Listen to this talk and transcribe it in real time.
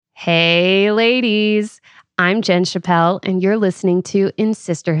Hey, ladies. I'm Jen Chappelle, and you're listening to In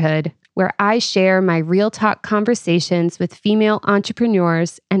Sisterhood, where I share my real talk conversations with female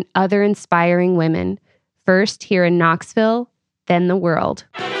entrepreneurs and other inspiring women, first here in Knoxville, then the world.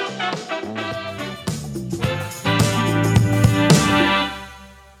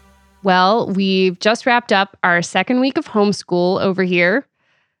 Well, we've just wrapped up our second week of homeschool over here.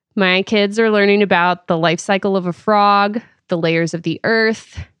 My kids are learning about the life cycle of a frog, the layers of the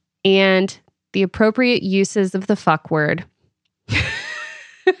earth, and the appropriate uses of the fuck word.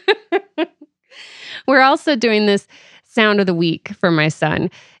 We're also doing this sound of the week for my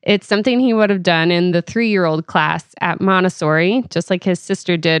son. It's something he would have done in the 3-year-old class at Montessori, just like his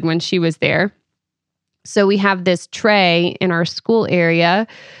sister did when she was there. So we have this tray in our school area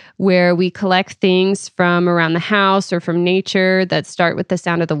where we collect things from around the house or from nature that start with the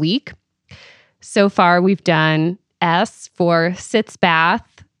sound of the week. So far, we've done S for sitz bath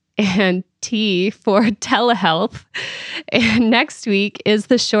and T for telehealth. And next week is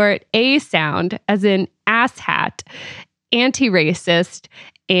the short A sound, as in asshat, anti-racist,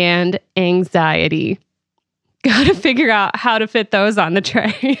 and anxiety. Got to figure out how to fit those on the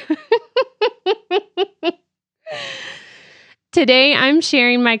tray. Today, I'm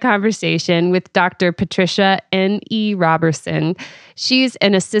sharing my conversation with Dr. Patricia N.E. Roberson. She's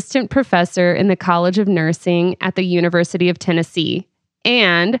an assistant professor in the College of Nursing at the University of Tennessee,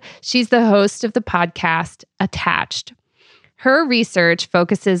 and she's the host of the podcast Attached. Her research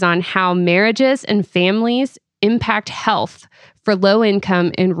focuses on how marriages and families impact health for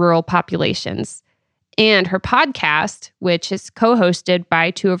low-income and rural populations. And her podcast, which is co-hosted by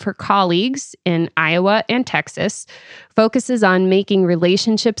 2 of her colleagues in Iowa and Texas, focuses on making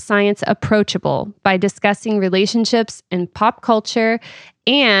relationship science approachable by discussing relationships in pop culture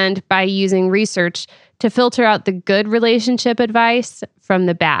and by using research to filter out the good relationship advice from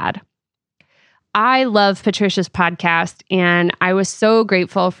the bad. I love Patricia's podcast, and I was so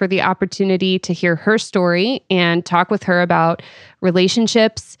grateful for the opportunity to hear her story and talk with her about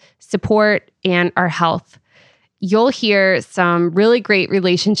relationships, support, and our health. You'll hear some really great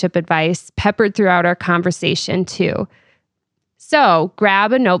relationship advice peppered throughout our conversation, too. So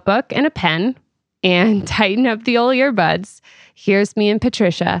grab a notebook and a pen and tighten up the old earbuds. Here's me and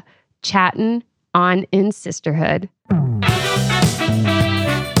Patricia chatting on In Sisterhood.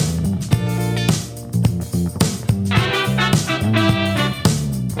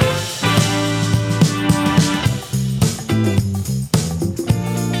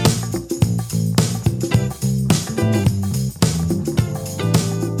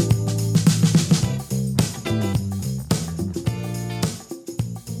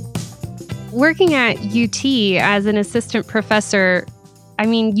 Working at UT as an assistant professor, I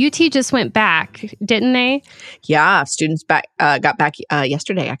mean, UT just went back, didn't they? Yeah, students got back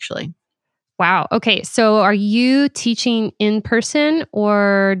yesterday, actually. Wow. Okay. So are you teaching in person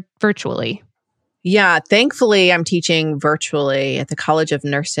or virtually? Yeah, thankfully, I'm teaching virtually at the College of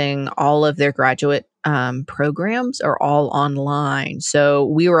Nursing. All of their graduate programs are all online. So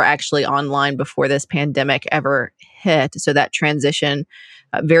we were actually online before this pandemic ever hit. So that transition,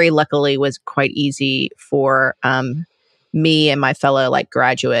 very luckily, was quite easy for me and my fellow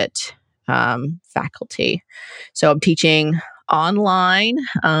graduate faculty. So I'm teaching online.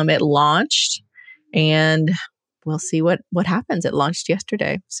 It launched, and we'll see what happens. It launched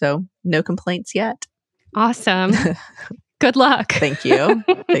yesterday, so no complaints yet. Awesome. Good luck. Thank you.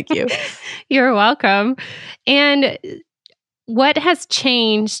 Thank you. You're welcome. And what has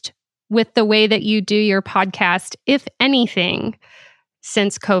changed with the way that you do your podcast, if anything,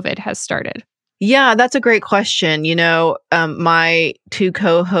 since COVID has started? Yeah, that's a great question. My 2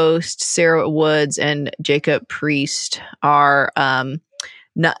 co-hosts, Sarah Woods and Jacob Priest, are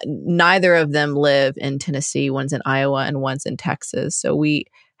neither of them live in Tennessee. One's in Iowa and one's in Texas. So we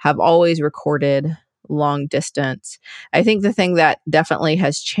have always recorded long distance. I think the thing that definitely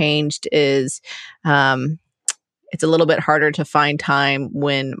has changed is it's a little bit harder to find time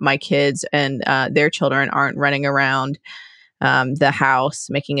when my kids and their children aren't running around the house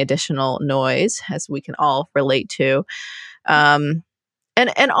making additional noise, as we can all relate to. And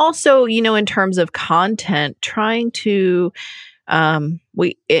also, in terms of content, trying to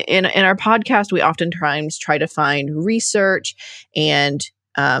we in our podcast, we oftentimes try to find research and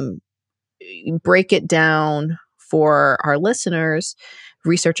break it down for our listeners,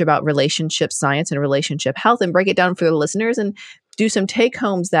 research about relationship science and relationship health, and break it down for the listeners and do some take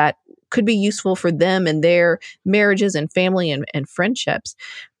homes that could be useful for them and their marriages and family and friendships.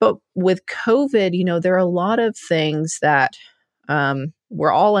 But with COVID, there are a lot of things that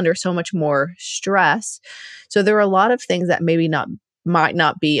we're all under so much more stress. So there are a lot of things that maybe might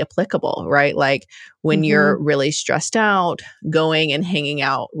not be applicable, right? Like when you're really stressed out, going and hanging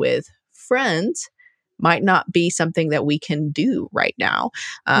out with friends might not be something that we can do right now,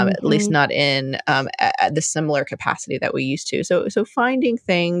 at least not in at the similar capacity that we used to. So finding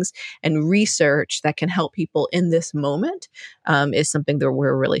things and research that can help people in this moment is something that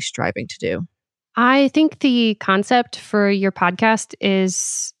we're really striving to do. I think the concept for your podcast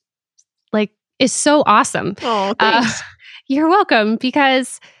is so awesome. Oh, thanks. You're welcome,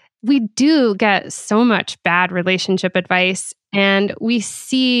 because we do get so much bad relationship advice, and we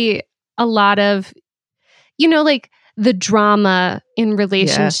see a lot of, like the drama in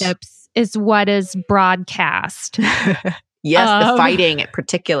relationships is what is broadcast. Yes, the fighting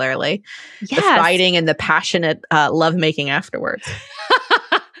particularly. Yes. The fighting and the passionate lovemaking afterwards.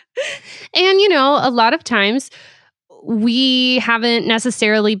 And, a lot of times we haven't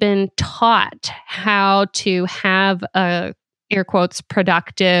necessarily been taught how to have a, air quotes,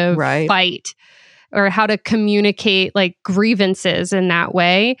 productive fight, or how to communicate like grievances in that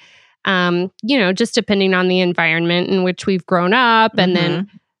way. Just depending on the environment in which we've grown up, and then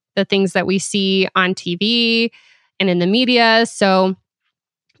the things that we see on TV and in the media. So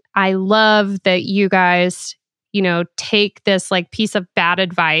I love that you guys, take this like piece of bad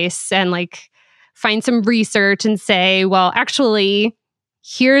advice and like find some research and say, well, actually,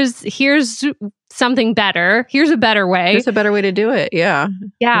 here's something better. Here's a better way. There's a better way to do it. Yeah.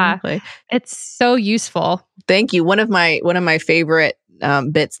 Yeah. Exactly. It's so useful. Thank you. One of my favorite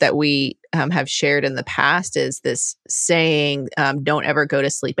bits that we have shared in the past is this saying, don't ever go to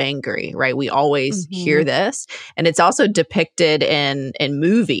sleep angry, right? We always hear this. And it's also depicted in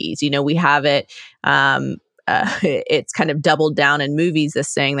movies. We have it, it's kind of doubled down in movies, this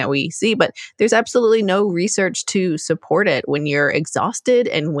saying that we see, but there's absolutely no research to support it. When you're exhausted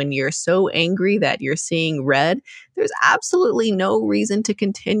and when you're so angry that you're seeing red, there's absolutely no reason to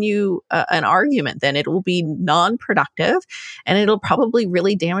continue an argument. Then it will be non-productive and it'll probably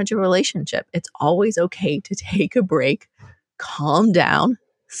really damage a relationship. It's always okay to take a break, calm down,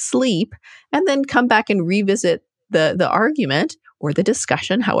 sleep, and then come back and revisit the argument or the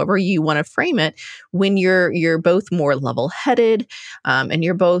discussion, however you want to frame it, when you're both more level-headed, and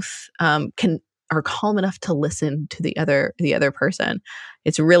you're both are calm enough to listen to the other person.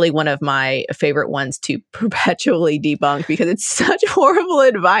 It's really one of my favorite ones to perpetually debunk, because it's such horrible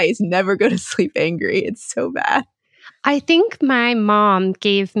advice. Never go to sleep angry. It's so bad. I think my mom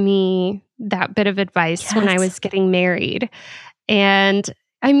gave me that bit of advice when I was getting married. And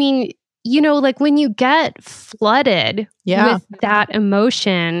I mean, like when you get flooded with that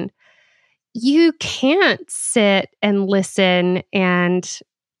emotion, you can't sit and listen, and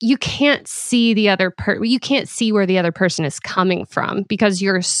you can't see the other you can't see where the other person is coming from, because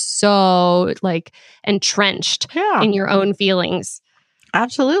you're so like entrenched in your own feelings.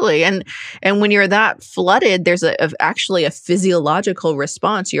 Absolutely. And when you're that flooded, there's actually a physiological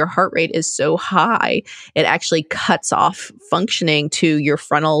response. Your heart rate is so high, it actually cuts off functioning to your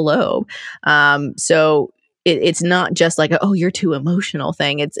frontal lobe. So it's not just like, oh, you're too emotional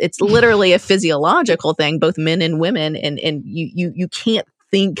thing. It's literally a physiological thing, both men and women. And you can't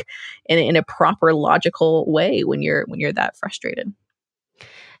think in a proper logical way when you're that frustrated.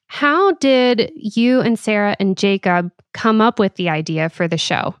 How did you and Sarah and Jacob come up with the idea for the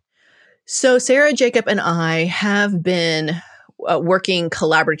show? So Sarah, Jacob, and I have been working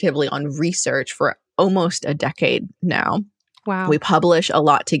collaboratively on research for almost a decade now. Wow. We publish a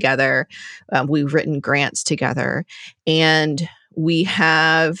lot together. We've written grants together. And we've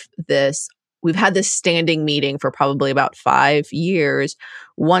had this standing meeting for probably about 5 years,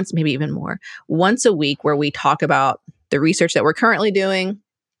 once, maybe even more, once a week, where we talk about the research that we're currently doing.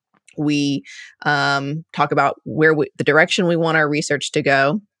 We talk about the direction we want our research to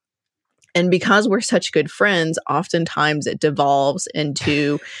go. And because we're such good friends, oftentimes it devolves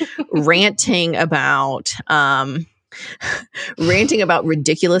into ranting about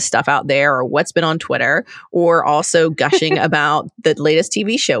ridiculous stuff out there, or what's been on Twitter, or also gushing about the latest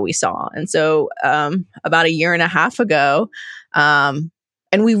TV show we saw. And so about a year and a half ago,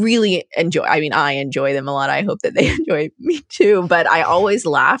 and we really I enjoy them a lot. I hope that they enjoy me too. But I always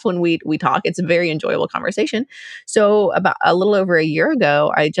laugh when we talk. It's a very enjoyable conversation. So about a little over a year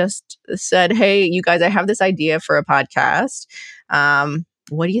ago, I just said, hey, you guys, I have this idea for a podcast.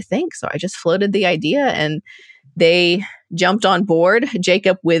 What do you think? So I just floated the idea, and they jumped on board,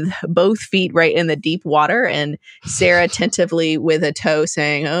 Jacob with both feet right in the deep water, and Sarah tentatively with a toe,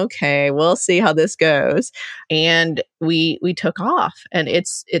 saying, okay, we'll see how this goes. And we took off, and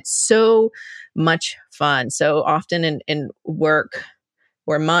it's so much fun. So often in work,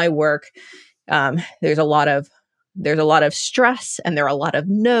 or my work, there's a lot of there's a lot of stress and there are a lot of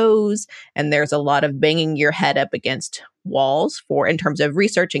no's and there's a lot of banging your head up against walls in terms of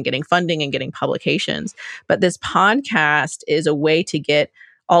research and getting funding and getting publications. But this podcast is a way to get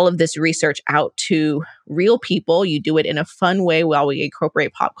all of this research out to real people. You do it in a fun way while we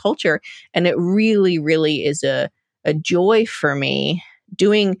incorporate pop culture. And it really, really is a joy for me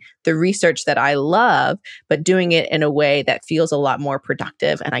doing the research that I love, but doing it in a way that feels a lot more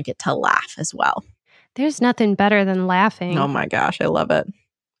productive, and I get to laugh as well. There's nothing better than laughing. Oh my gosh, I love it.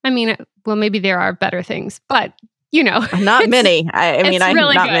 I mean, well, maybe there are better things, but not many. I mean,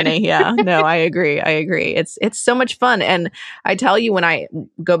 really not good. many. Yeah, no, I agree. It's so much fun, and I tell you, when I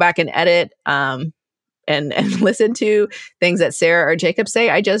go back and edit, and listen to things that Sarah or Jacob say,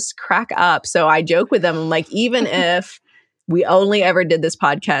 I just crack up. So I joke with them. I'm like, even if we only ever did this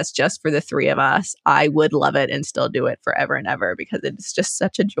podcast just for the three of us, I would love it and still do it forever and ever, because it's just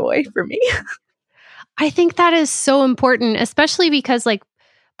such a joy for me. I think that is so important, especially because like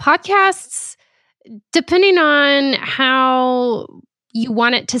podcasts, depending on how you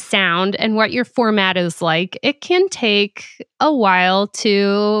want it to sound and what your format is like, it can take a while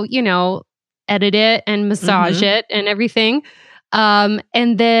to, edit it and massage it and everything. And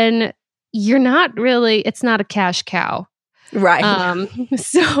then it's not a cash cow. Right.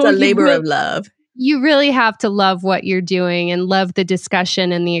 So it's a labor of love. You really have to love what you're doing and love the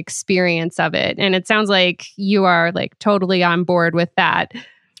discussion and the experience of it. And it sounds like you are like totally on board with that.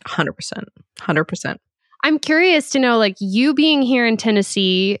 100%. I'm curious to know, like, you being here in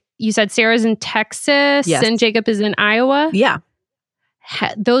Tennessee, you said Sarah's in Texas and Jacob is in Iowa. Yeah.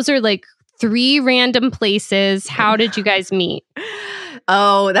 Those are like 3 random places. How did you guys meet?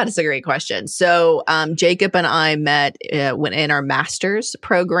 Oh, that is a great question. So Jacob and I met when in our master's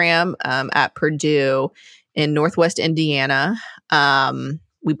program at Purdue in Northwest Indiana.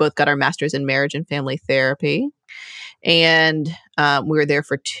 We both got our master's in marriage and family therapy. And we were there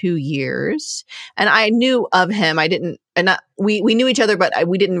for 2 years. And I knew of him. We knew each other, but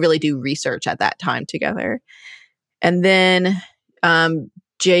we didn't really do research at that time together. And then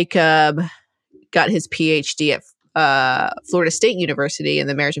Jacob got his PhD at Florida State University in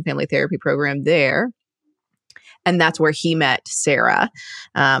the marriage and family therapy program there. And that's where he met Sarah.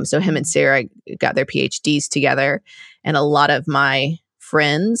 So him and Sarah got their PhDs together. And a lot of my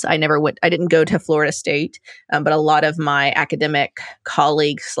friends, I didn't go to Florida State, but a lot of my academic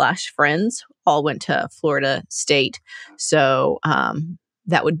colleagues / friends all went to Florida State. So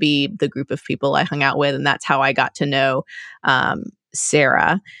that would be the group of people I hung out with. And that's how I got to know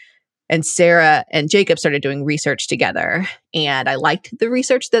Sarah. And Sarah and Jacob started doing research together. And I liked the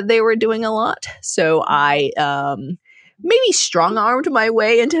research that they were doing a lot. So I maybe strong-armed my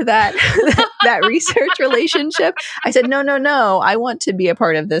way into that research relationship. I said, no, I want to be a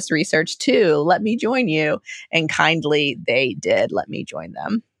part of this research too. Let me join you. And kindly, they did let me join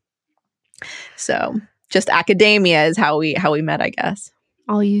them. So just academia is how we met, I guess.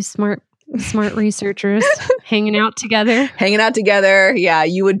 All you smart researchers hanging out together. Yeah,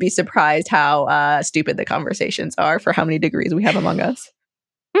 you would be surprised how stupid the conversations are for how many degrees we have among us.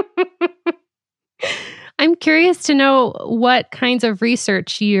 I'm curious to know what kinds of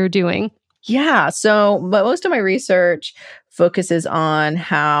research you're doing. Yeah, but most of my research focuses on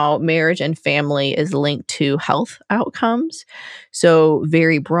how marriage and family is linked to health outcomes. So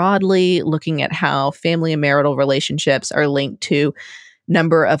very broadly, looking at how family and marital relationships are linked to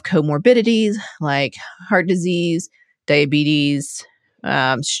number of comorbidities like heart disease, diabetes,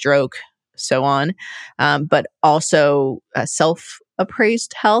 stroke, so on, but also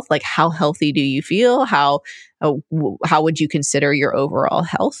self-appraised health, like how healthy do you feel? How would you consider your overall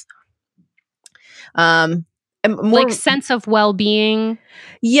health? And more, like sense of well-being?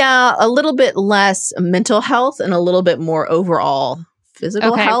 Yeah, a little bit less mental health and a little bit more overall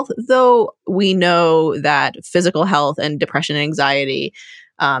physical health, though we know that physical health and depression and anxiety,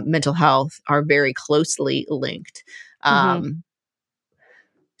 mental health are very closely linked.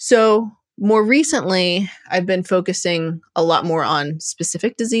 So more recently, I've been focusing a lot more on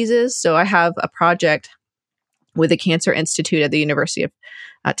specific diseases. So I have a project with the Cancer Institute at the University of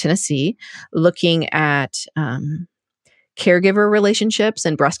Tennessee looking at caregiver relationships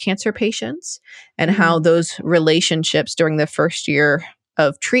in breast cancer patients and how those relationships during the first year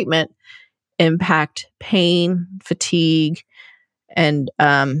of treatment impact pain, fatigue, and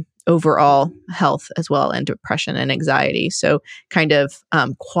overall health as well, and depression and anxiety. So kind of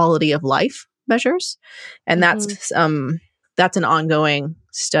quality of life measures. And that's an ongoing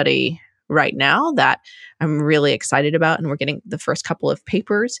study right now that I'm really excited about. And we're getting the first couple of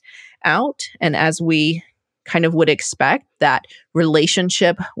papers out. And as we kind of would expect, that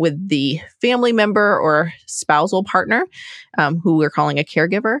relationship with the family member or spousal partner, who we're calling a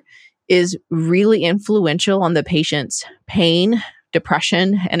caregiver, is really influential on the patient's pain,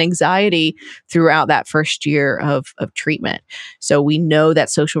 depression, and anxiety throughout that first year of treatment. So we know that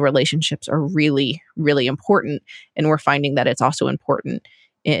social relationships are really, really important. And we're finding that it's also important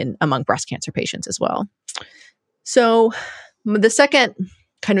among breast cancer patients as well. So the second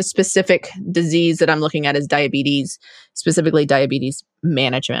kind of specific disease that I'm looking at is diabetes, specifically diabetes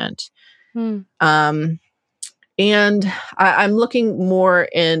management. And I'm looking more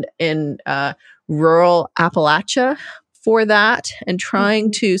in rural Appalachia for that, and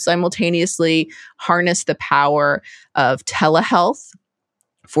trying to simultaneously harness the power of telehealth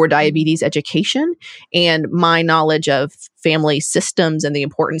for diabetes education and my knowledge of family systems and the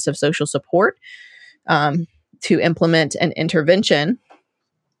importance of social support to implement an intervention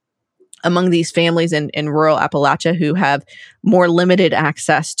among these families in rural Appalachia who have more limited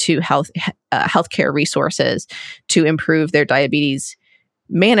access to healthcare resources to improve their diabetes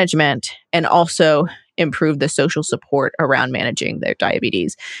management and also improve the social support around managing their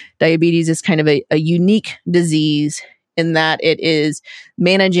diabetes. Diabetes is kind of a unique disease in that it is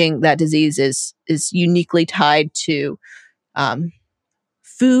managing that disease is uniquely tied to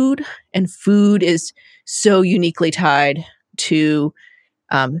food, and food is so uniquely tied to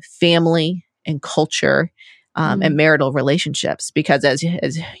family and culture and marital relationships, because as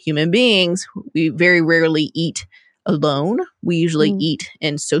human beings, we very rarely eat alone. We usually eat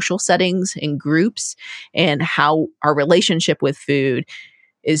in social settings, in groups, and how our relationship with food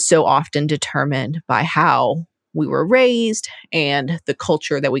is so often determined by how we were raised and the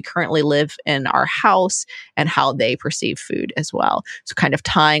culture that we currently live in our house and how they perceive food as well. So kind of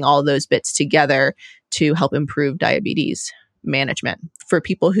tying all those bits together to help improve diabetes management for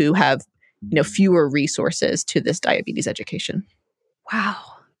people who have, fewer resources to this diabetes education. Wow.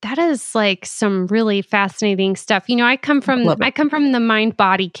 That is like some really fascinating stuff. I come from the mind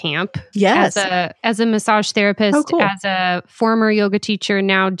body camp. Yes. As a massage therapist, Oh, cool. as a former yoga teacher,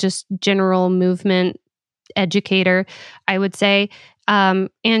 now just general movement educator, I would say. And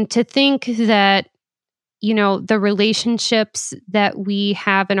to think that, the relationships that we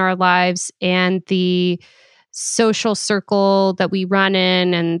have in our lives and the social circle that we run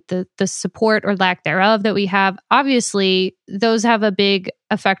in and the support or lack thereof that we have, obviously those have a big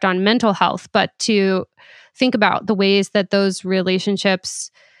effect on mental health. But to think about the ways that those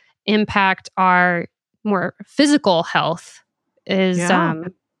relationships impact our more physical health is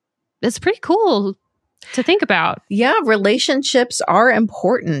it's pretty cool to think about. Yeah, relationships are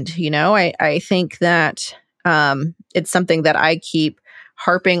important. I think that it's something that I keep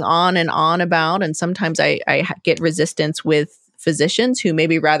harping on and on about. And sometimes I get resistance with physicians who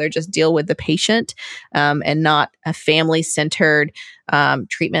maybe rather just deal with the patient and not a family-centered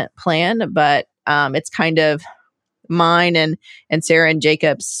treatment plan. But it's kind of mine and Sarah and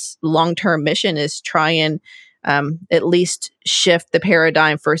Jacob's long-term mission is try and at least shift the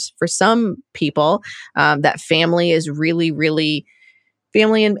paradigm for some people that family is really, really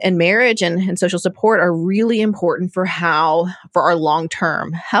family and marriage and social support are really important for our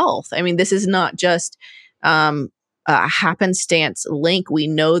long-term health. I mean, this is not just a happenstance link. We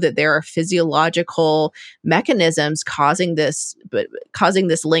know that there are physiological mechanisms causing this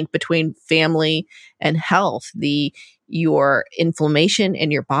link between family and health. Your inflammation in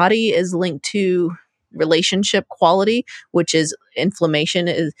your body is linked to relationship quality, which is inflammation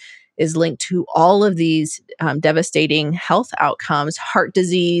is linked to all of these devastating health outcomes, heart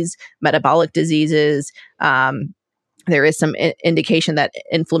disease, metabolic diseases. There is some indication that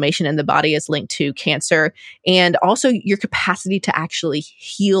inflammation in the body is linked to cancer. And also your capacity to actually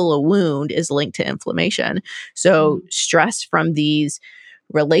heal a wound is linked to inflammation. So stress from these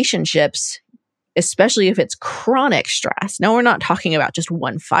relationships, especially if it's chronic stress. Now, we're not talking about just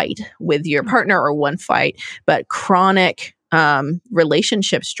one fight with your partner or one fight, but chronic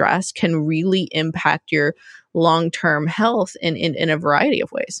relationship stress can really impact your long-term health in a variety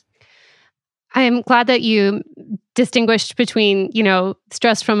of ways. I am glad that you distinguished between,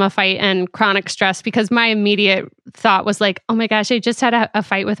 stress from a fight and chronic stress, because my immediate thought was like, oh my gosh, I just had a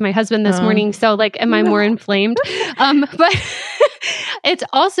fight with my husband this morning. So am I more inflamed? But it's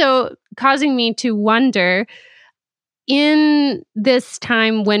also causing me to wonder, in this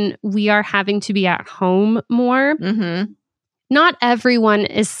time when we are having to be at home more, not everyone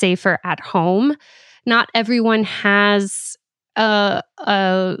is safer at home. Not everyone has a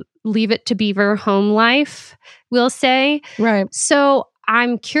leave it to beaver home life, we'll say. Right. So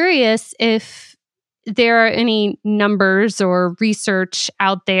I'm curious if there are any numbers or research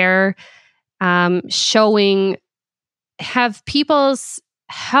out there showing, have people's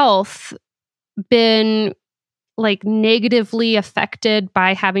health been like negatively affected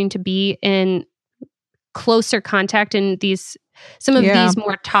by having to be in closer contact in some of these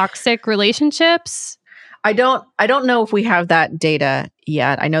more toxic relationships? I don't know if we have that data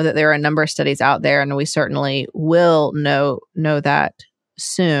yet. I know that there are a number of studies out there, and we certainly will know that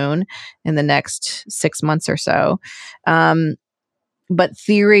soon in the next 6 months or so. But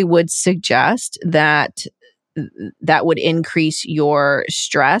theory would suggest that would increase your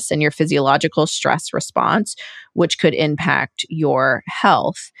stress and your physiological stress response, which could impact your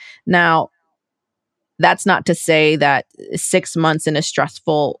health. Now, that's not to say that 6 months in a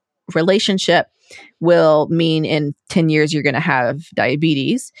stressful relationship will mean in 10 years you're going to have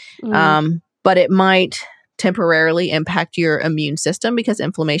diabetes. But it might temporarily impact your immune system, because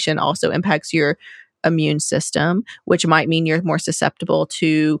inflammation also impacts your immune system, which might mean you're more susceptible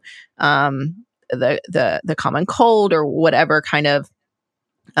to the common cold or whatever kind of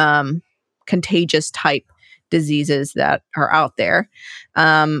contagious type diseases that are out there.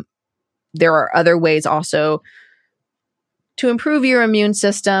 There are other ways also to improve your immune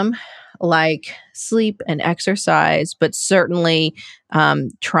system, like sleep and exercise, but certainly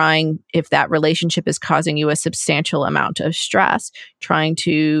trying, if that relationship is causing you a substantial amount of stress, trying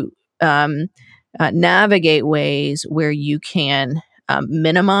to navigate ways where you can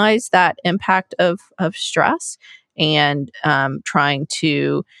minimize that impact of stress, and trying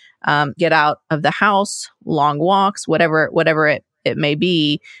to get out of the house, long walks, whatever it may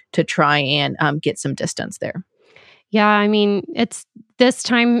be, to try and get some distance there. Yeah, I mean, this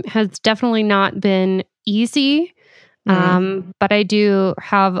time has definitely not been easy, but I do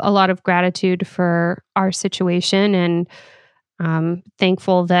have a lot of gratitude for our situation, and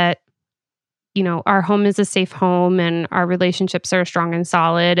thankful that, you know, our home is a safe home and our relationships are strong and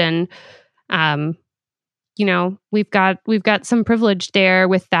solid, and you know, we've got some privilege there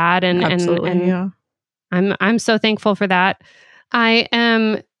with that, and Absolutely, yeah. I'm so thankful for that. I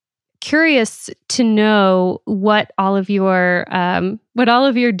am curious to know what all of your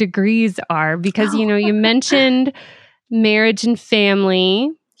degrees are, because you know, you mentioned marriage and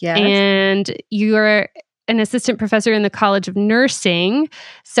family. Yes. And you're an assistant professor in the College of Nursing.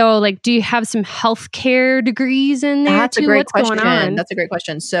 So, like, do you have some healthcare degrees in there That's too? a great What's question. going on? That's a great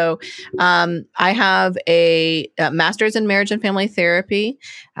question. So, I have a master's in marriage and family therapy.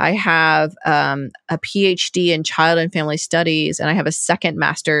 I have a PhD in child and family studies, and I have a second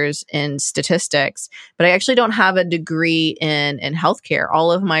master's in statistics. But I actually don't have a degree in healthcare.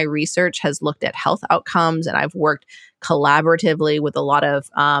 All of my research has looked at health outcomes, and I've worked collaboratively with a lot of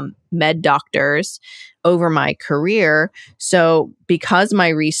med doctors over my career. So, because my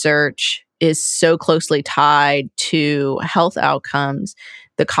research is so closely tied to health outcomes,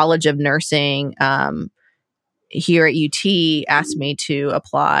 the College of Nursing here at UT asked me to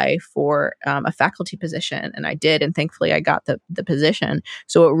apply for a faculty position, and I did, and thankfully I got the position.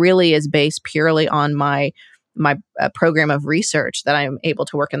 So it really is based purely on my program of research that I'm able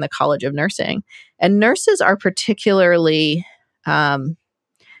to work in the College of Nursing. And nurses are particularly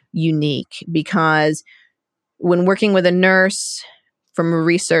unique, because when working with a nurse from a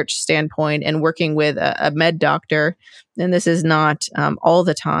research standpoint and working with a med doctor, and this is not all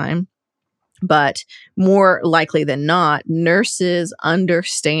the time, but more likely than not, nurses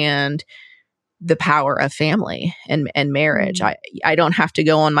understand the power of family and marriage. I don't have to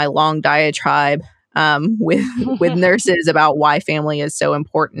go on my long diatribe with nurses about why family is so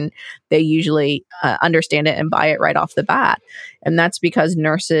important. They usually understand it and buy it right off the bat. And that's because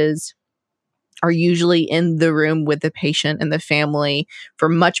nurses are usually in the room with the patient and the family for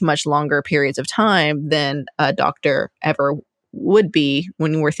much, much longer periods of time than a doctor ever would be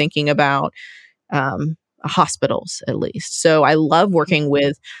when we're thinking about hospitals, at least. So I love working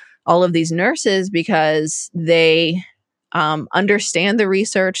with all of these nurses because they understand the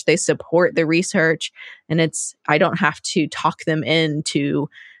research, they support the research, and I don't have to talk them into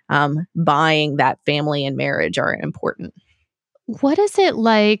buying that family and marriage are important. What is it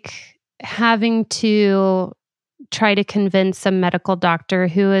like having to try to convince a medical doctor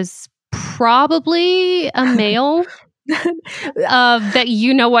who is probably a male that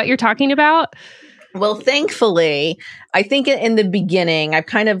you know what you're talking about? Well, thankfully, I think in the beginning, I've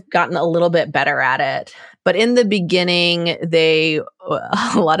kind of gotten a little bit better at it. But in the beginning, a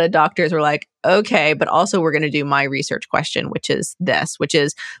lot of doctors were like, okay, but also we're going to do my research question, which is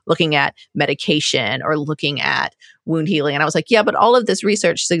looking at medication or looking at wound healing. And I was like, yeah, but all of this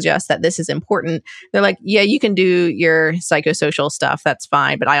research suggests that this is important. They're like, yeah, you can do your psychosocial stuff. That's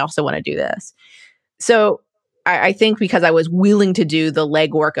fine. But I also want to do this. So I think because I was willing to do the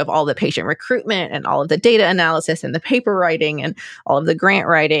legwork of all the patient recruitment and all of the data analysis and the paper writing and all of the grant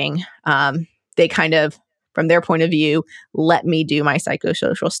writing, they kind of, from their point of view, let me do my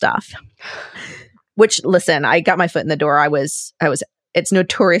psychosocial stuff. Which, listen, I got my foot in the door. It's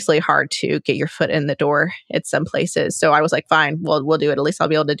notoriously hard to get your foot in the door at some places. So I was like, fine, we'll do it. At least I'll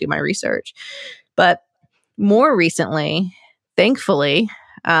be able to do my research. But more recently, thankfully,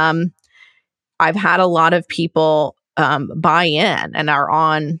 I've had a lot of people buy in and are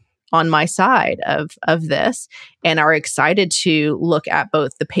on my side of this and are excited to look at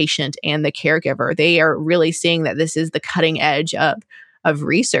both the patient and the caregiver. They are really seeing that this is the cutting edge of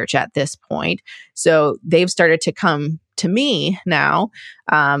research at this point. So they've started to come to me now,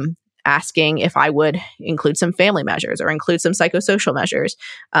 asking if I would include some family measures or include some psychosocial measures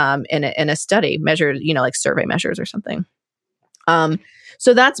in a study, measured, like survey measures or something.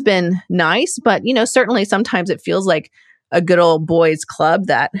 So that's been nice, but certainly sometimes it feels like a good old boys club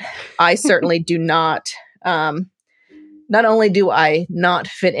that I certainly do not. Not only do I not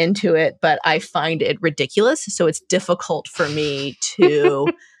fit into it, but I find it ridiculous. So it's difficult for me to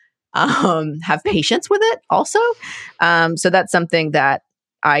have patience with it also. So that's something that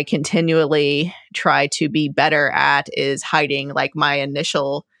I continually try to be better at, is hiding like my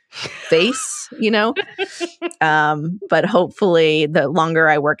initial face, but hopefully the longer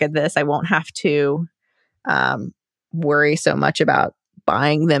I work at this, I won't have to worry so much about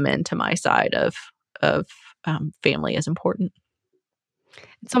buying them into my side of family is important.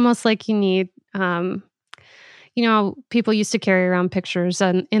 It's almost like you need, people used to carry around pictures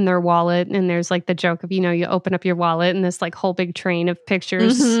in their wallet, and there's like the joke of, you open up your wallet and this like whole big train of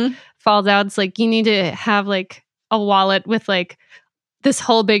pictures falls out. It's like you need to have like a wallet with like this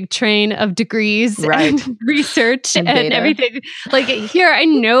whole big train of degrees and research and everything. Like, here, I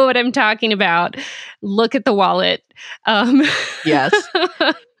know what I'm talking about. Look at the wallet. Yes,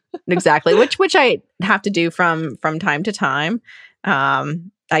 exactly. Which I have to do from time to time.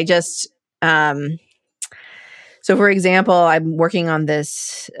 I just, so for example, I'm working on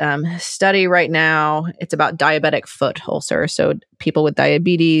this study right now. It's about diabetic foot ulcer. So people with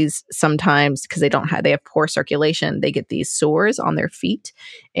diabetes, sometimes because they have poor circulation, they get these sores on their feet,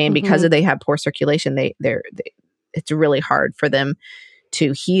 and because they have poor circulation, it's really hard for them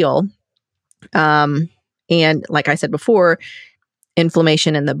to heal. And like I said before,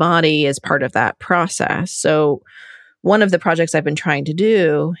 inflammation in the body is part of that process. So one of the projects I've been trying to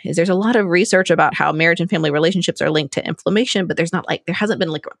do is, there's a lot of research about how marriage and family relationships are linked to inflammation, but there hasn't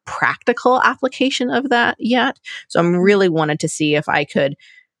been like a practical application of that yet. So I'm really wanted to see if I could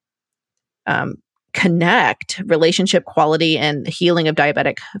connect relationship quality and healing of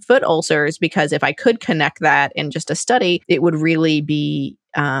diabetic foot ulcers, because if I could connect that in just a study, it would really be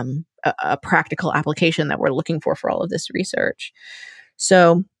a practical application that we're looking for all of this research.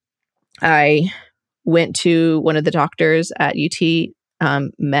 So I went to one of the doctors at UT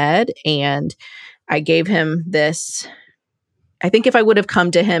Med, and I gave him this. I think if I would have come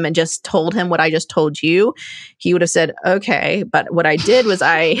to him and just told him what I just told you, he would have said, okay. But what I did was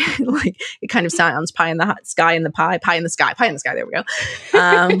it kind of sounds pie in the sky. There we go.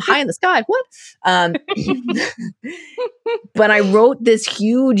 High in the sky. What? But I wrote this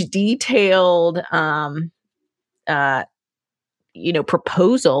huge detailed,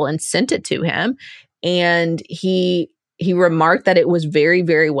 proposal and sent it to him. And he remarked that it was very,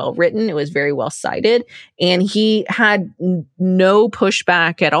 very well written. It was very well cited, and he had no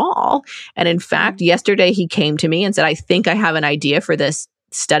pushback at all. And in fact, yesterday he came to me and said, I think I have an idea for this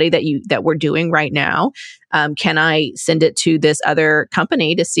study that we're doing right now. Can I send it to this other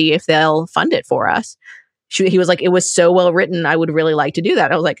company to see if they'll fund it for us? He was like, it was so well written, I would really like to do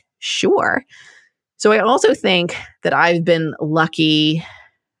that. I was like, sure. So I also think that I've been lucky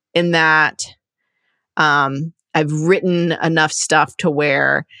in that I've written enough stuff to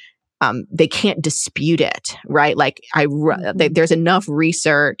where they can't dispute it, right? Like there's enough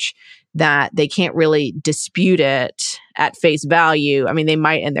research that they can't really dispute it at face value. I mean, they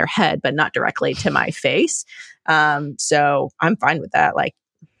might in their head, but not directly to my face. So I'm fine with that. Like,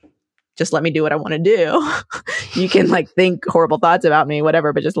 just let me do what I want to do. You can think horrible thoughts about me,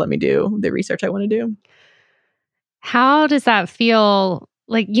 whatever, but just let me do the research I want to do. How does that feel?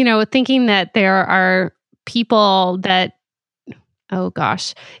 Like, thinking that there are people that, oh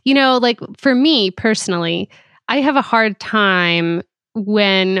gosh, for me personally, I have a hard time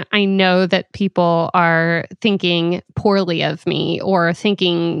when I know that people are thinking poorly of me, or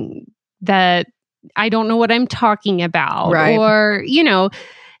thinking that I don't know what I'm talking about, right. Or,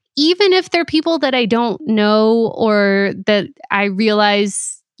 even if they're people that I don't know, or that I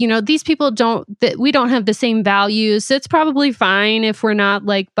realize, these people we don't have the same values. So it's probably fine if we're not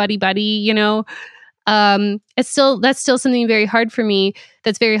like buddy, that's still something very hard for me.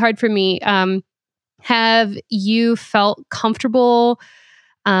 That's very hard for me. Have you felt comfortable,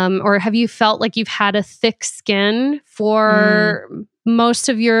 or have you felt like you've had a thick skin for most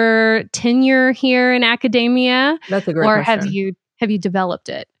of your tenure here in academia? That's a great question. Or have you developed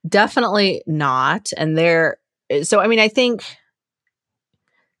it? Definitely not. And I think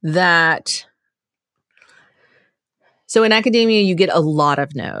that, so in academia, you get a lot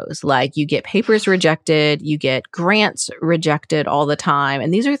of no's. Like you get papers rejected, you get grants rejected all the time.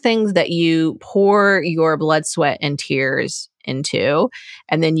 And these are things that you pour your blood, sweat, and tears into,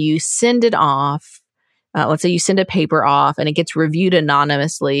 and then you send it off. Let's say you send a paper off and it gets reviewed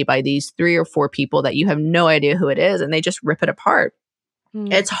anonymously by these 3 or 4 people that you have no idea who it is, and they just rip it apart.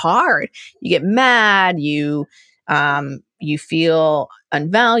 It's hard. You get mad. You feel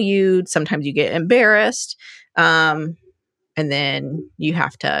unvalued. Sometimes you get embarrassed. And then you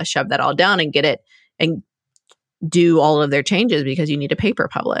have to shove that all down and get it and do all of their changes because you need a paper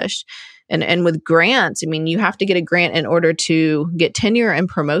published. And with grants, you have to get a grant in order to get tenure and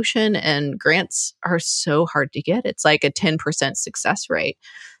promotion, and grants are so hard to get. It's like a 10% success rate.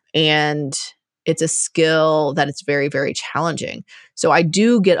 And it's a skill that it's very, very challenging. So I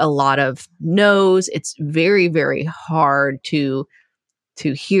do get a lot of no's. It's very, very hard to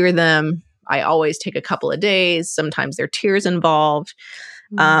hear them. I always take a couple of days. Sometimes there are tears involved.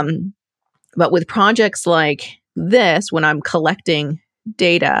 But with projects like this, when I'm collecting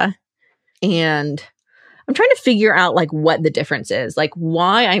data and I'm trying to figure out like what the difference is, like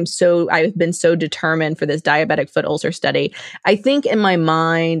why I've been so determined for this diabetic foot ulcer study. I think in my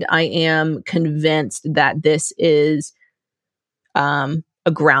mind, I am convinced that this is a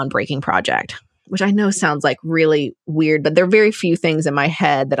groundbreaking project, which I know sounds like really weird, but there are very few things in my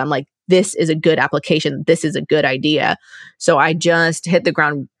head that I'm like, this is a good application. This is a good idea. So I just hit the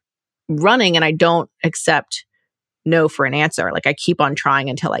ground running and I don't accept no for an answer. Like I keep on trying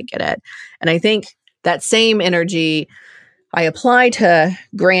until I get it. And I think that same energy I apply to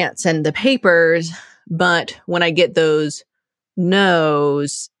grants and the papers, but when I get those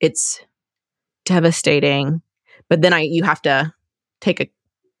no's, it's devastating. But then you have to take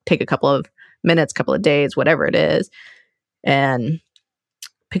a couple of minutes, couple of days, whatever it is, and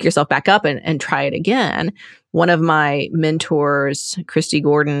pick yourself back up and try it again. One of my mentors, Christy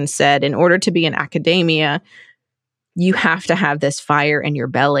Gordon, said, in order to be in academia, you have to have this fire in your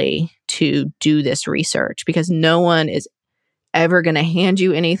belly to do this research, because no one is ever going to hand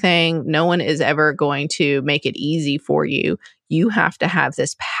you anything. No one is ever going to make it easy for you. You have to have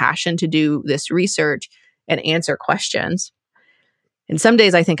this passion to do this research and answer questions. And some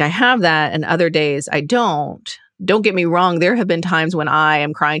days I think I have that, and other days I don't. Don't get me wrong. There have been times when I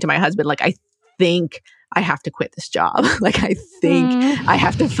am crying to my husband, like, I think I have to quit this job. Like, I think I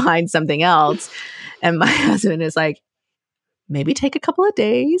have to find something else. And my husband is like, maybe take a couple of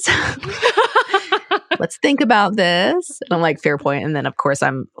days. Let's think about this. And I'm like, fair point. And then, of course,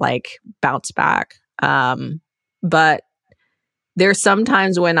 I'm like, bounce back. But there's some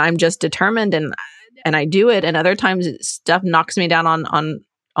times when I'm just determined and I do it. And other times stuff knocks me down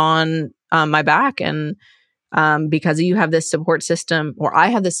on my back. And because you have this support system, or I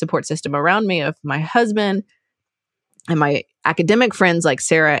have this support system around me of my husband and my academic friends like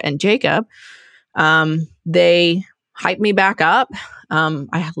Sarah and Jacob, they hype me back up.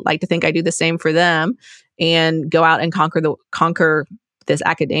 I like to think I do the same for them and go out and conquer this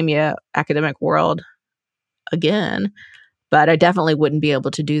academic world again. But I definitely wouldn't be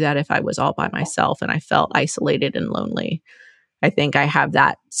able to do that if I was all by myself and I felt isolated and lonely. I think I have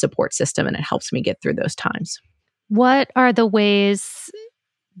that support system and it helps me get through those times. What are the ways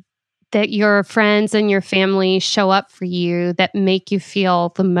that your friends and your family show up for you that make you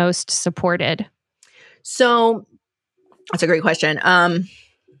feel the most supported? So that's a great question.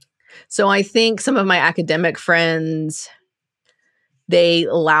 So I think some of my academic friends, they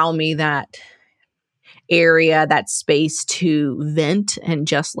allow me that area, that space to vent and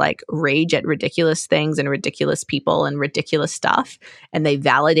just like rage at ridiculous things and ridiculous people and ridiculous stuff. And they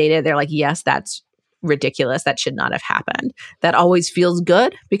validate it. They're like, yes, that's ridiculous. That should not have happened. That always feels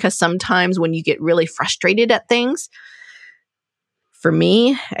good, because sometimes when you get really frustrated at things, for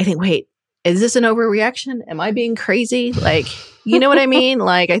me, I think, wait, is this an overreaction? Am I being crazy? Like, you know what I mean?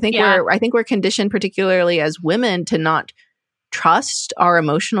 Like, I think we're conditioned, particularly as women, to not trust our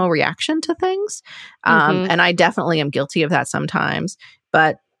emotional reaction to things. And I definitely am guilty of that sometimes.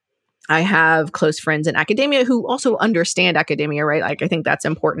 But I have close friends in academia who also understand academia, right? Like, I think that's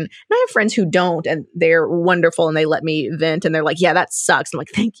important. And I have friends who don't, and they're wonderful, and they let me vent, and they're like, yeah, that sucks. I'm like,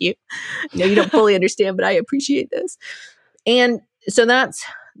 thank you. No, you don't fully understand, but I appreciate this. And so that's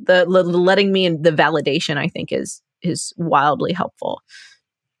the letting me, and the validation, I think, is wildly helpful.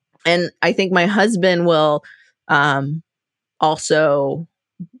 And I think my husband will also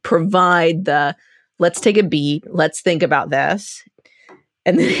provide let's take a beat, let's think about this.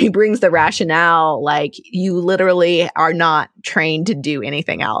 And then he brings the rationale, like, you literally are not trained to do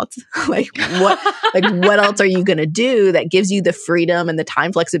anything else. like what else are you going to do that gives you the freedom and the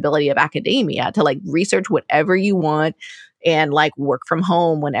time flexibility of academia to like research whatever you want and like work from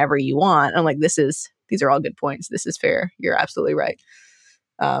home whenever you want? I'm like, these are all good points. This is fair. You're absolutely right.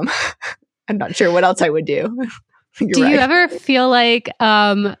 I'm not sure what else I would do. Do you ever feel like,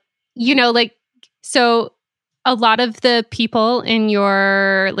 so a lot of the people in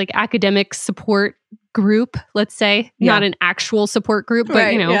your like academic support group, let's say, not an actual support group, but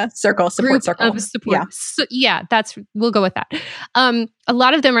support circle of support. We'll go with that. A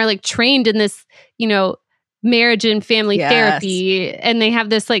lot of them are like trained in this, marriage and family therapy, and they have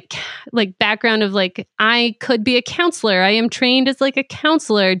this like background of like, I could be a counselor. I am trained as like a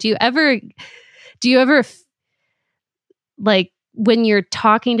counselor. Do you ever like, when you're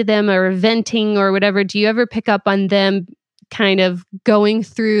talking to them or venting or whatever, do you ever pick up on them kind of going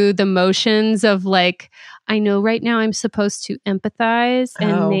through the motions of like, I know right now I'm supposed to empathize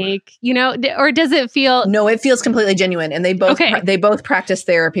and make, or does it feel? No, it feels completely genuine. And they both practice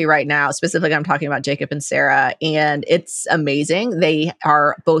therapy right now. Specifically, I'm talking about Jacob and Sarah, and it's amazing. They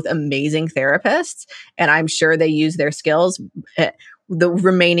are both amazing therapists, and I'm sure they use their skills. The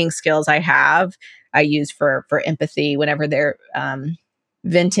remaining skills I use for empathy whenever they're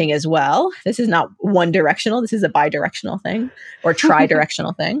venting as well. This is not one directional. This is a bi-directional thing or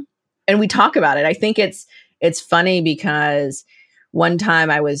tri-directional thing. And we talk about it. I think it's funny because one time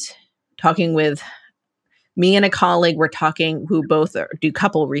I was talking with me and a colleague, who both do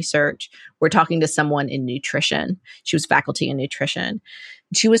couple research. We're talking to someone in nutrition. She was faculty in nutrition.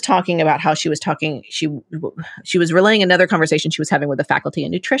 She was talking about how she was relaying another conversation she was having with a faculty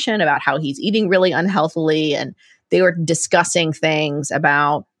in nutrition about how he's eating really unhealthily. And they were discussing things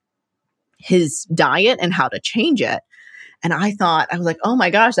about his diet and how to change it. And I was like, oh my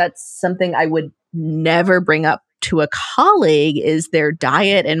gosh, that's something I would never bring up to a colleague, is their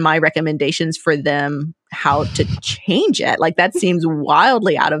diet and my recommendations for them how to change it. Like, that seems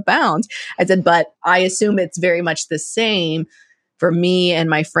wildly out of bounds. I said, but I assume it's very much the same for me and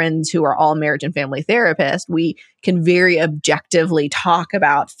my friends who are all marriage and family therapists. We can very objectively talk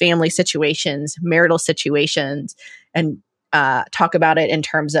about family situations, marital situations, and talk about it in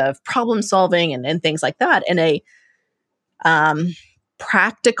terms of problem solving and things like that in a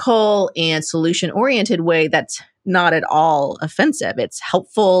practical and solution-oriented way that's not at all offensive. It's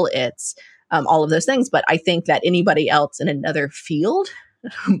helpful. It's all of those things. But I think that anybody else in another field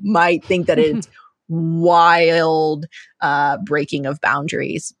might think that it's wild breaking of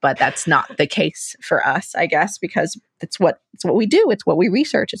boundaries. But that's not the case for us, I guess, because it's what we do. It's what we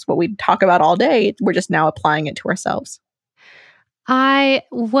research. It's what we talk about all day. We're just now applying it to ourselves. I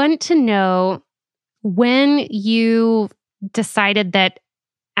want to know when you decided that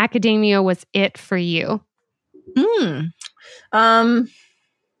academia was it for you. I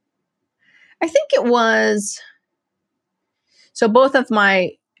think it was, so both of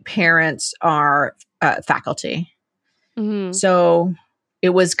my parents are faculty. Mm-hmm. So it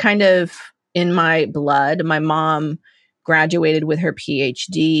was kind of in my blood. My mom graduated with her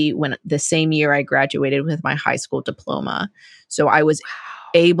PhD when the same year I graduated with my high school diploma. So I was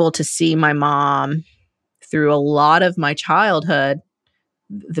able to see my mom through a lot of my childhood,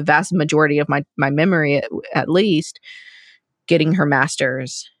 the vast majority of my memory, at least, getting her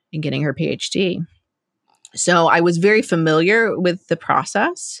master's and getting her PhD. So I was very familiar with the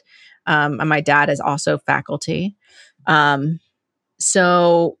process. And my dad is also faculty.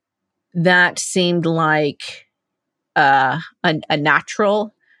 So that seemed like a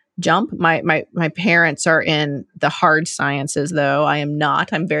natural jump. My parents are in the hard sciences, though. I am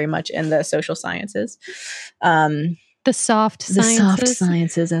not. I'm very much in the social sciences. The soft sciences. The soft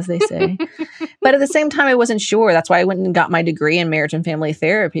sciences, as they say. But at the same time, I wasn't sure. That's why I went and got my degree in marriage and family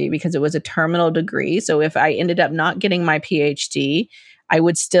therapy, because it was a terminal degree. So if I ended up not getting my PhD, I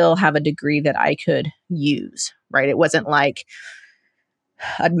would still have a degree that I could use, right? It wasn't like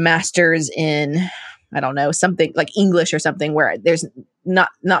a master's in, I don't know, something like English or something where there's not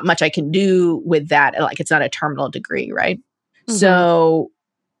much I can do with that. Like, it's not a terminal degree, right? Mm-hmm. So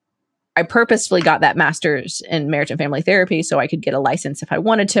I purposefully got that master's in marriage and family therapy so I could get a license if I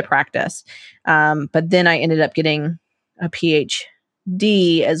wanted to practice. But then I ended up getting a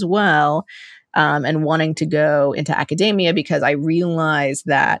PhD as well, and wanting to go into academia because I realized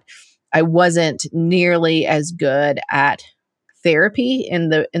that I wasn't nearly as good at therapy in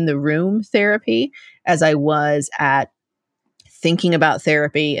the room therapy as I was at thinking about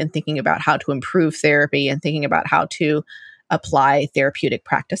therapy and thinking about how to improve therapy and thinking about how to apply therapeutic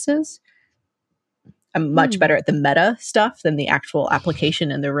practices. I'm much better at the meta stuff than the actual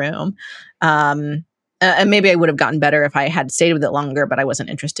application in the room. And maybe I would have gotten better if I had stayed with it longer, but I wasn't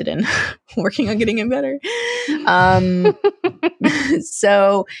interested in working on getting it better.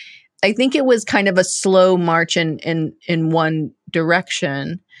 So I think it was kind of a slow march in one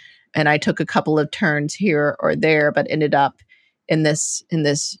direction. And I took a couple of turns here or there, but ended up in this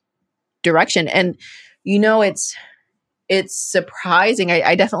direction. And, it's surprising.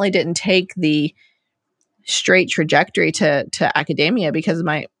 I definitely didn't take the straight trajectory to academia because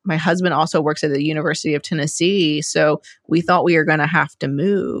my husband also works at the University of Tennessee. So we thought we were going to have to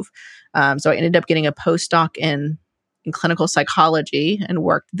move. So I ended up getting a postdoc in clinical psychology and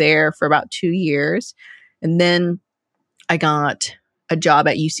worked there for about 2 years. And then I got a job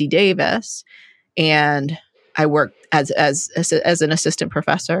at UC Davis and I worked as an assistant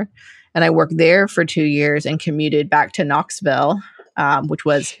professor. And I worked there for 2 years and commuted back to Knoxville, which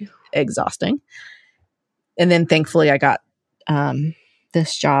was exhausting. And then thankfully I got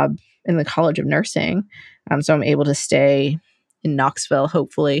this job in the College of Nursing. So I'm able to stay in Knoxville,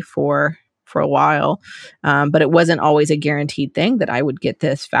 hopefully for a while. But it wasn't always a guaranteed thing that I would get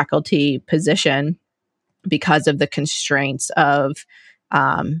this faculty position because of the constraints of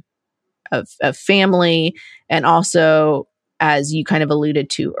family. And also, as you kind of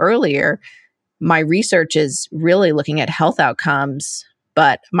alluded to earlier, my research is really looking at health outcomes,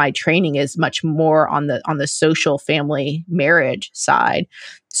 but my training is much more on the social, family, marriage side.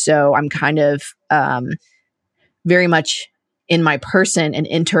 So I'm kind of very much in my person an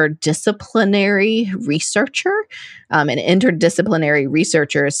interdisciplinary researcher. And interdisciplinary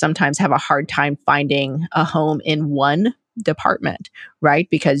researchers sometimes have a hard time finding a home in one department, right?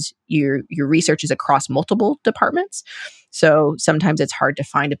 Because your research is across multiple departments. So sometimes it's hard to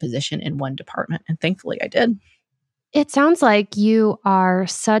find a position in one department. And thankfully I did. It sounds like you are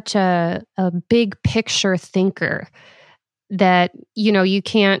such a big picture thinker that, you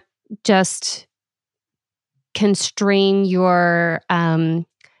can't just constrain your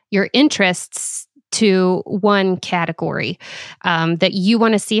interests to one category, that you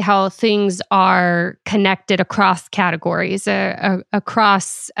want to see how things are connected across categories,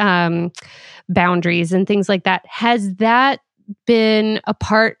 across boundaries and things like that. Has that been a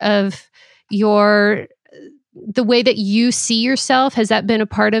part of the way that you see yourself? Has that been a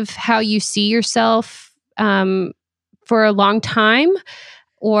part of how you see yourself for a long time?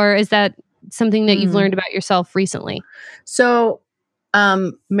 Or is that something that you've learned about yourself recently? So,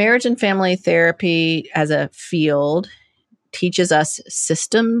 marriage and family therapy as a field teaches us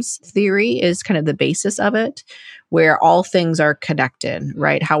systems theory is kind of the basis of it, where all things are connected,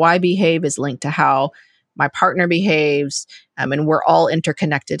 right? How I behave is linked to how my partner behaves, and we're all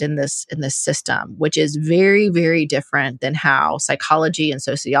interconnected in this system, which is very, very different than how psychology and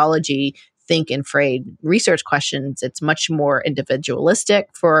sociology think and frame research questions. It's much more individualistic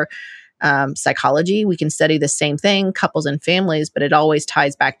for psychology. We can study the same thing, couples and families, but it always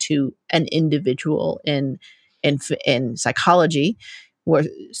ties back to an individual in psychology, where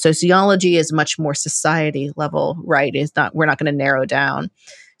sociology is much more society level, right? We're not going to narrow down.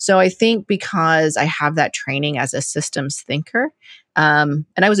 So I think because I have that training as a systems thinker, and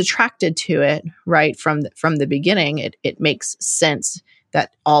I was attracted to it right from the beginning, it makes sense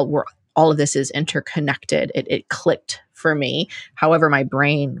that all of this is interconnected. It clicked for me. However my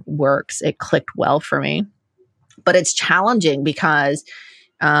brain works, it clicked well for me. But it's challenging because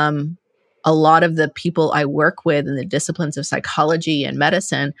a lot of the people I work with in the disciplines of psychology and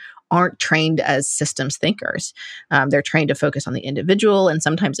medicine aren't trained as systems thinkers. They're trained to focus on the individual, and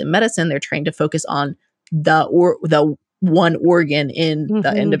sometimes in medicine, they're trained to focus on the one organ in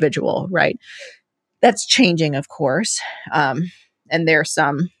the individual, right? That's changing, of course. And there are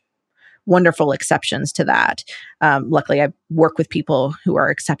some wonderful exceptions to that. Luckily, I work with people who are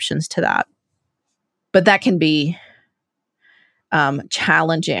exceptions to that. But that can be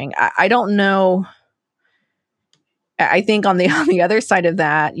challenging. I don't know. I think on the other side of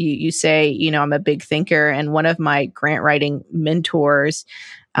that, you say, I'm a big thinker, and one of my grant writing mentors,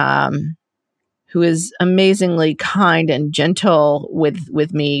 who is amazingly kind and gentle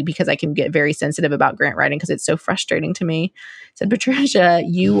with me, because I can get very sensitive about grant writing because it's so frustrating to me said, Patricia,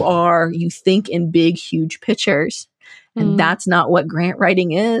 you think in big, huge pictures. And that's not what grant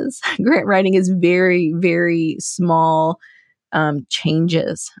writing is. Grant writing is very, very small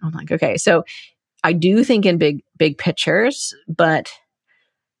changes. I'm like, okay, so I do think in big pictures, but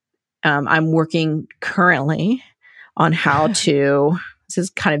I'm working currently on how to, this has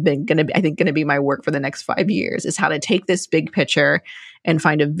kind of been going to be my work for the next 5 years, is how to take this big picture and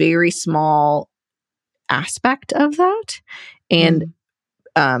find a very small aspect of that and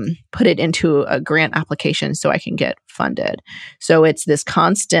put it into a grant application so I can get funded. So it's this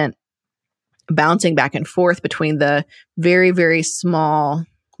constant bouncing back and forth between the very, very small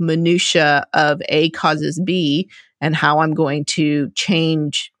minutia of A causes B and how I'm going to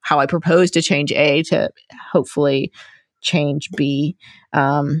change, how I propose to change A to hopefully change B,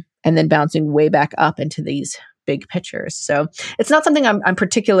 and then bouncing way back up into these big pictures. So it's not something I'm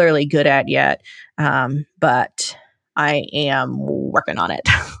particularly good at yet, but I am working on it.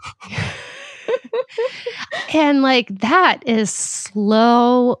 And like, that is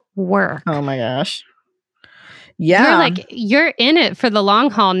slow work. Oh my gosh. Yeah. You're in it for the long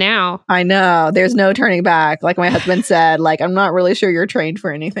haul now. I know. There's no turning back. Like my husband said, like, I'm not really sure you're trained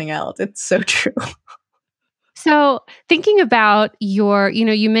for anything else. It's so true. So thinking about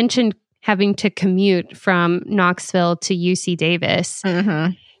you mentioned having to commute from Knoxville to UC Davis.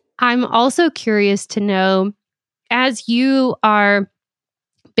 Mm-hmm. I'm also curious to know, as you are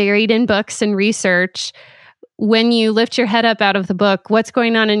buried in books and research, when you lift your head up out of the book, what's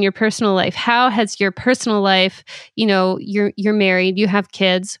going on in your personal life? How has your personal life, you're married, you have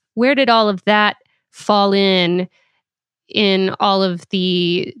kids. Where did all of that fall in all of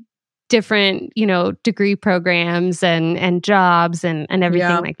the different, degree programs and jobs and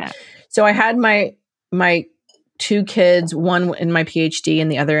everything like that? So I had my 2 kids, one in my PhD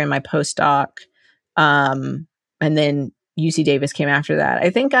and the other in my postdoc. And then UC Davis came after that. I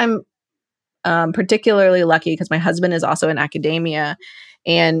think I'm particularly lucky because my husband is also in academia,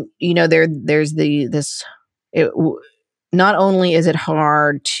 and there's not only is it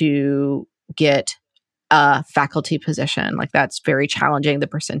hard to get a faculty position, like that's very challenging. The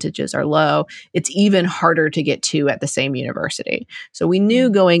percentages are low. It's even harder to get 2 at the same university. So we knew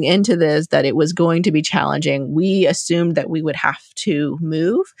going into this that it was going to be challenging. We assumed that we would have to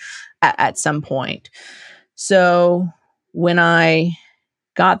move at some point. So when I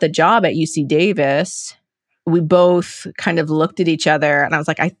got the job at UC Davis, we both kind of looked at each other, and I was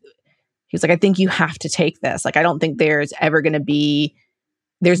like, he was like, I think you have to take this. Like, I don't think there's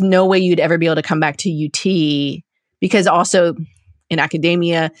no way you'd ever be able to come back to UT, because also in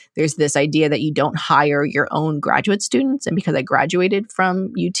academia, there's this idea that you don't hire your own graduate students. And because I graduated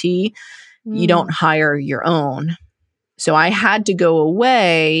from UT, you don't hire your own. So I had to go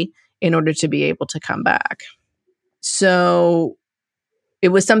away in order to be able to come back. So it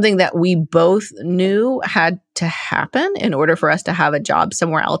was something that we both knew had to happen in order for us to have a job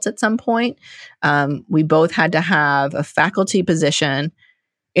somewhere else at some point. We both had to have a faculty position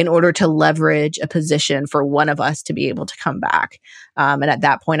in order to leverage a position for one of us to be able to come back. And at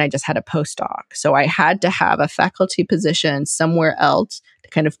that point, I just had a postdoc. So I had to have a faculty position somewhere else to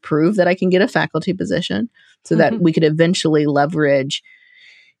kind of prove that I can get a faculty position so that we could eventually leverage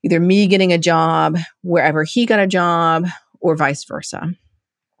either me getting a job wherever he got a job or vice versa.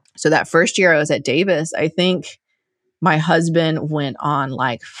 So that first year I was at Davis, I think my husband went on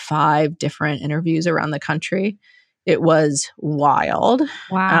like 5 different interviews around the country. It was wild.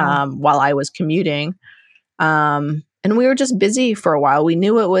 Wow. While I was commuting. And we were just busy for a while. We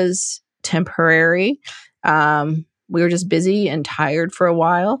knew it was temporary. We were just busy and tired for a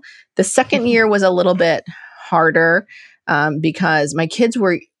while. The second year was a little bit harder because my kids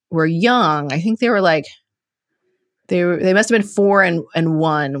were young. I think they were like, they must have been 4 and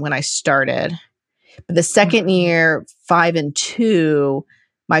 1 when I started. But the second year, 5 and 2,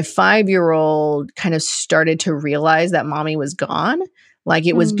 my 5-year-old kind of started to realize that mommy was gone. Like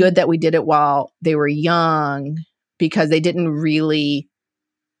it was good that we did it while they were young, because they didn't really,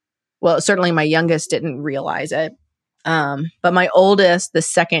 well, certainly my youngest didn't realize it. But my oldest, the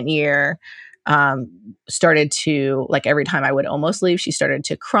second year, started to, like every time I would almost leave, she started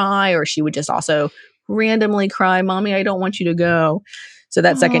to cry, or she would just also randomly cry, Mommy, I don't want you to go. So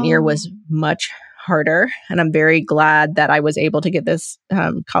that second year was much harder. And I'm very glad that I was able to get this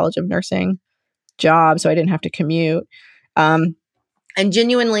College of Nursing job so I didn't have to commute. And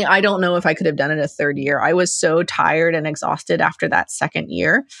genuinely, I don't know if I could have done it a third year. I was so tired and exhausted after that second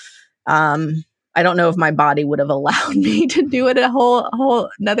year. I don't know if my body would have allowed me to do it a whole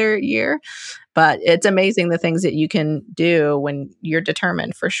another year, but it's amazing the things that you can do when you're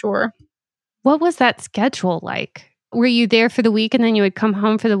determined, for sure. What was that schedule like? were you there for the week and then you would come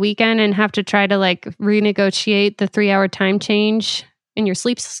home for the weekend and have to try to like renegotiate the 3-hour time change in your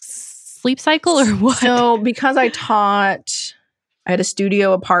sleep cycle or what? So because I taught, I had a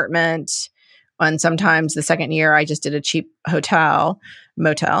studio apartment, and sometimes the second year I just did a cheap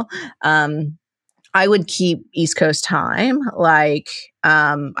motel. I would keep East Coast time. Like,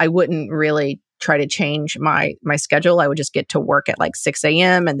 I wouldn't really try to change my schedule. I would just get to work at like 6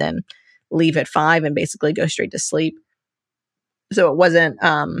 a.m. and then leave at 5 and basically go straight to sleep. So it wasn't,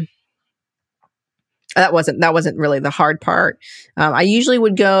 that wasn't really the hard part. I usually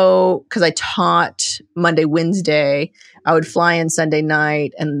would go, because I taught Monday, Wednesday. I would fly in Sunday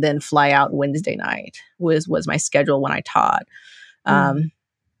night and then fly out Wednesday night was my schedule when I taught.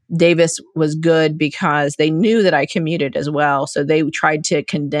 Davis was good because they knew that I commuted as well. So they tried to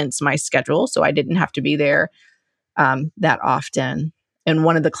condense my schedule so I didn't have to be there that often. And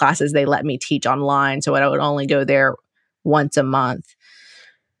one of the classes they let me teach online, so I would only go there once a month,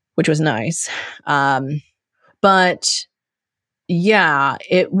 which was nice. But yeah,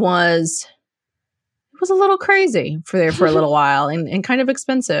 it was a little crazy for a little while and kind of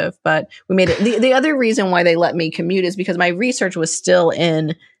expensive, but we made it. The other reason why they let me commute is because my research was still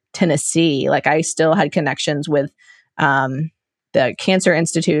in Tennessee. Like, I still had connections with the Cancer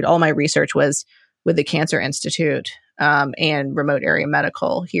Institute. All my research was with the Cancer Institute and remote area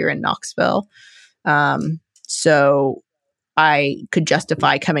medical here in Knoxville. So I could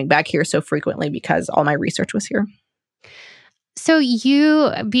justify coming back here so frequently because all my research was here. So you,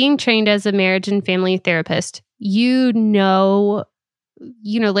 being trained as a marriage and family therapist, you know,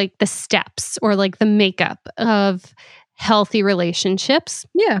 like the steps or like the makeup of healthy relationships.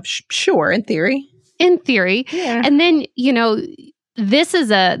 Yeah, sure. In theory. Yeah. And then, this is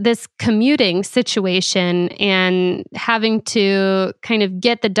this commuting situation and having to kind of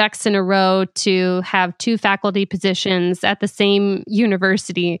get the ducks in a row to have 2 faculty positions at the same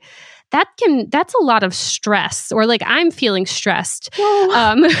university. That's a lot of stress, or like I'm feeling stressed,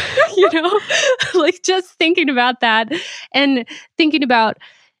 like just thinking about that and thinking about,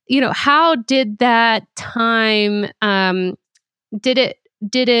 how did that time, did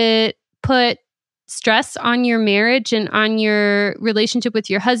it put stress on your marriage and on your relationship with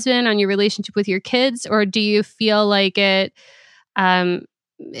your husband, on your relationship with your kids? Or do you feel like it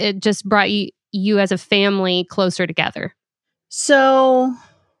just brought you as a family closer together? So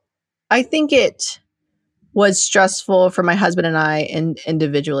I think it was stressful for my husband and I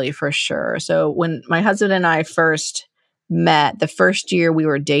individually, for sure. So when my husband and I first met, the first year we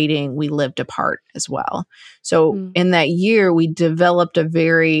were dating, we lived apart as well. So in that year, we developed a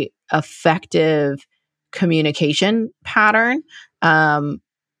very effective communication pattern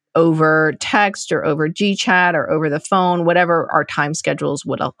over text or over GChat or over the phone, whatever our time schedules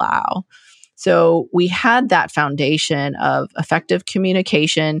would allow. So we had that foundation of effective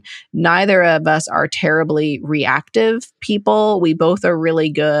communication. Neither of us are terribly reactive people. We both are really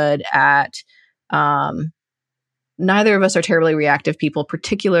good at, neither of us are terribly reactive people,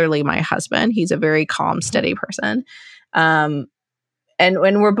 particularly my husband. He's a very calm, steady person. And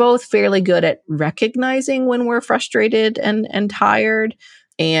we're both fairly good at recognizing when we're frustrated and tired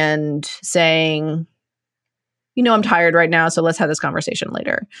and saying, I'm tired right now, so let's have this conversation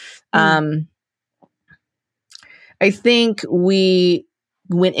later. I think we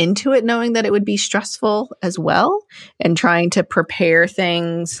went into it knowing that it would be stressful as well and trying to prepare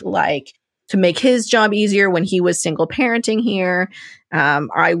things like to make his job easier when he was single parenting here.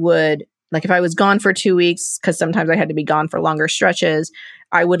 I would, like, if I was gone for 2 weeks, because sometimes I had to be gone for longer stretches,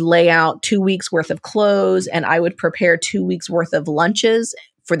 I would lay out 2 weeks worth of clothes and I would prepare 2 weeks worth of lunches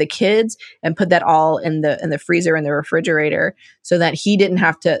for the kids and put that all in the freezer and the refrigerator so that he didn't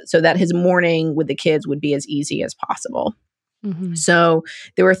have to, so that his morning with the kids would be as easy as possible. So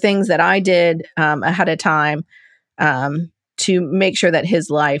there were things that I did ahead of time to make sure that his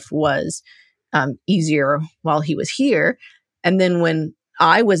life was easier while he was here. And then when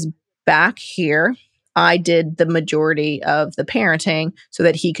I was back here, I did the majority of the parenting so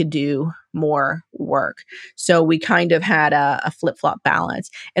that he could do more work. So we kind of had a flip-flop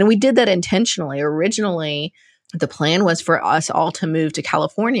balance. And we did that intentionally. Originally, the plan was for us all to move to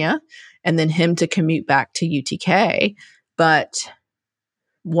California and then him to commute back to UTK. But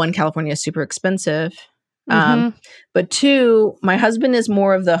 1, California is super expensive. But 2, my husband is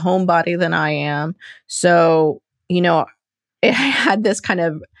more of the homebody than I am. So, I had this kind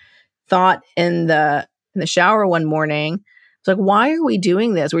of thought in the shower one morning. It's like, why are we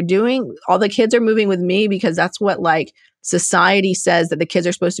doing this? All the kids are moving with me because that's what like society says that the kids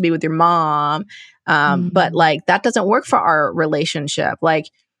are supposed to be with your mom. But like, that doesn't work for our relationship. Like,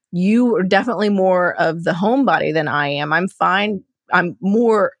 you are definitely more of the homebody than I am. I'm fine. I'm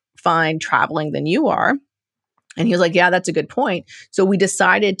more fine traveling than you are. And he was like, yeah, that's a good point. So we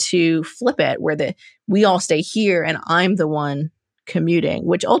decided to flip it where we all stay here and I'm the one commuting,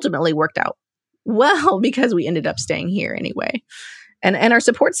 which ultimately worked out well because we ended up staying here anyway. And our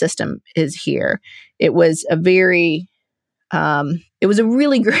support system is here. It was a very it was a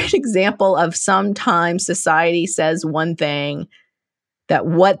really great example of sometimes society says one thing that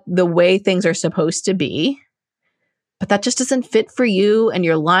the way things are supposed to be, but that just doesn't fit for you and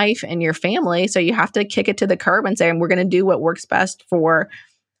your life and your family. So you have to kick it to the curb and say, we're going to do what works best for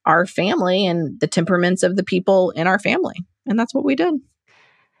our family and the temperaments of the people in our family. And that's what we did.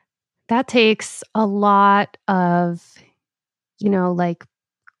 That takes a lot of, like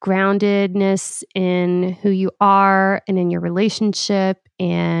groundedness in who you are and in your relationship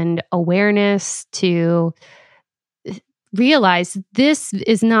and awareness to realize this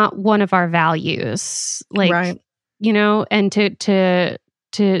is not one of our values. Like, right. And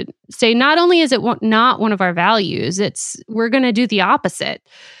to say not only is it not one of our values, we're going to do the opposite.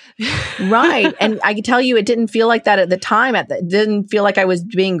 Right. And I can tell you, it didn't feel like that at the time. It didn't feel like I was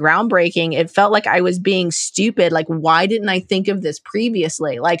being groundbreaking. It felt like I was being stupid. Like, why didn't I think of this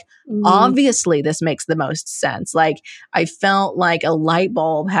previously? Like, obviously, this makes the most sense. Like, I felt like a light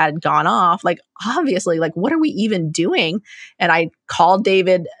bulb had gone off. Like, obviously, like, what are we even doing? And I called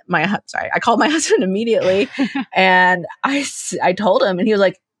David, I called my husband immediately. And I told him, and he was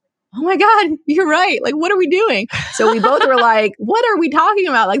like, oh my God, you're right. Like, what are we doing? So we both were like, what are we talking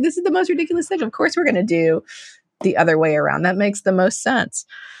about? Like, this is the most ridiculous thing. Of course, we're going to do the other way around. That makes the most sense.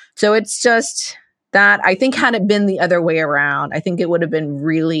 So it's just that I think had it been the other way around, I think it would have been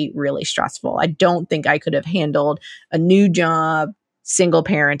really, really stressful. I don't think I could have handled a new job, single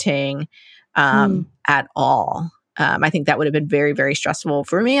parenting at all. I think that would have been very, very stressful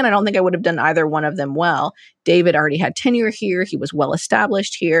for me. And I don't think I would have done either one of them well. David already had tenure here. He was well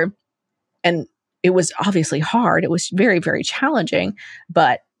established here. And it was obviously hard. It was very, very challenging,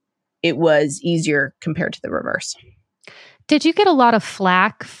 but it was easier compared to the reverse. Did you get a lot of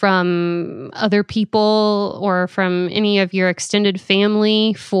flack from other people or from any of your extended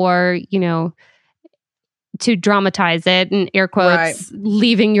family for, to dramatize it in air quotes,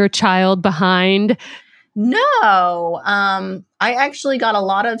 leaving your child behind? No, I actually got a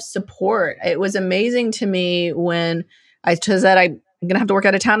lot of support. It was amazing to me when I said I'm going to have to work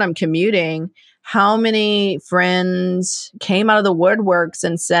out of town. I'm commuting. How many friends came out of the woodworks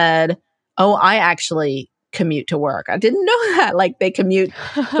and said, oh, I actually commute to work. I didn't know that. Like, they commute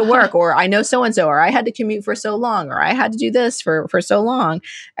to work, or I know so-and-so, or I had to commute for so long, or I had to do this for so long.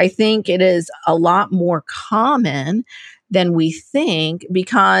 I think it is a lot more common than we think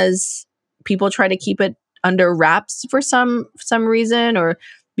because people try to keep it under wraps for some reason, or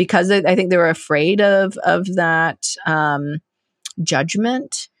because I think they're afraid of that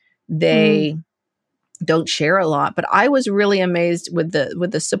judgment. They don't share a lot. But I was really amazed with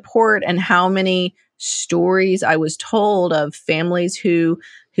the support and how many stories I was told of families who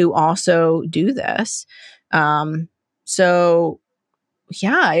also do this. So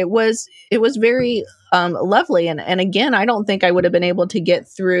yeah, it was very lovely. And again, I don't think I would have been able to get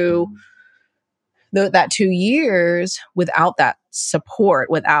through that 2 years without that support,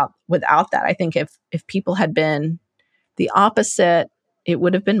 without that. I think if people had been the opposite, it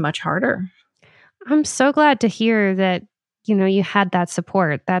would have been much harder. I'm so glad to hear that, you had that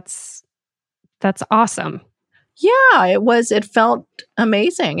support. That's awesome. Yeah, it felt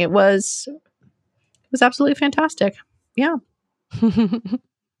amazing. It was absolutely fantastic. Yeah.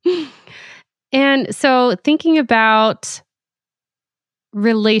 And so thinking about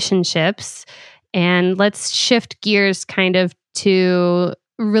relationships, and let's shift gears kind of to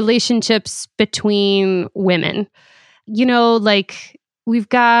relationships between women. Like, we've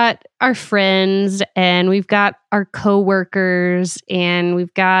got our friends and we've got our coworkers and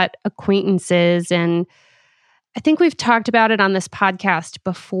we've got acquaintances. And I think we've talked about it on this podcast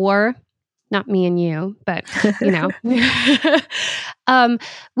before. Not me and you, but,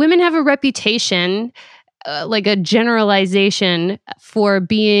 women have a reputation, like a generalization, for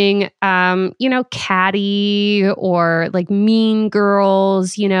being, catty or like mean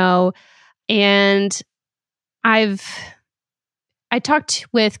girls, and I talked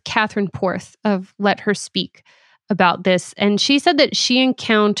with Catherine Porth of Let Her Speak about this, and she said that she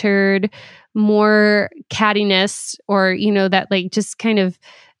encountered more cattiness or, that like just kind of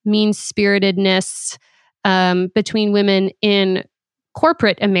mean-spiritedness between women in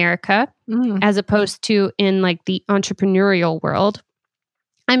corporate America as opposed to in like the entrepreneurial world.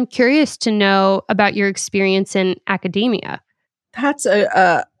 I'm curious to know about your experience in academia. That's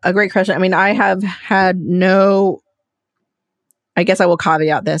a great question. I mean, I have had I guess I will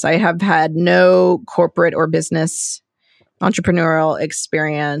caveat this. I have had no corporate or business entrepreneurial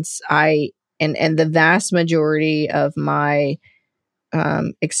experience. And the vast majority of my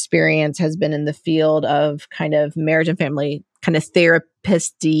experience has been in the field of kind of marriage and family, kind of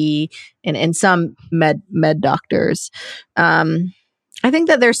therapist-y, and some med doctors. I think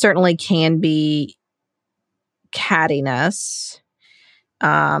that there certainly can be cattiness,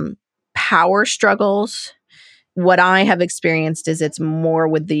 power struggles. What I have experienced is it's more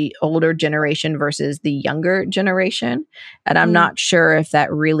with the older generation versus the younger generation. And I'm not sure if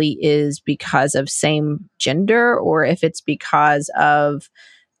that really is because of same gender or if it's because of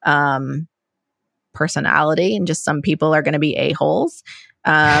personality, and just some people are going to be a-holes.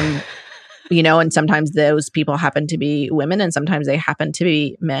 And sometimes those people happen to be women and sometimes they happen to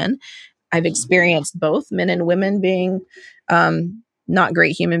be men. I've experienced both men and women being not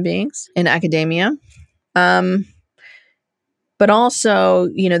great human beings in academia. But also,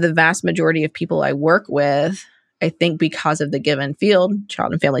 the vast majority of people I work with, I think because of the given field,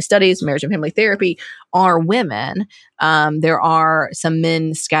 child and family studies, marriage and family therapy, are women. There are some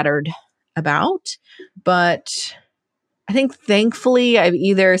men scattered about, but I think thankfully I've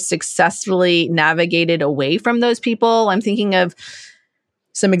either successfully navigated away from those people. I'm thinking of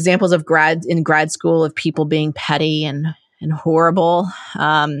some examples of grad school of people being petty and horrible.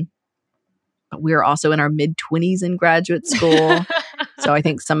 But we were also in our mid-20s in graduate school. So I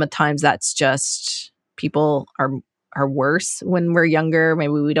think sometimes that's just people are worse when we're younger.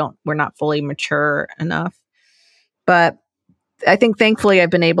 Maybe we're not fully mature enough. But I think thankfully I've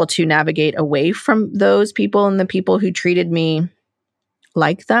been able to navigate away from those people and the people who treated me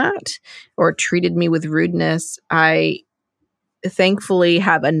like that or treated me with rudeness. I thankfully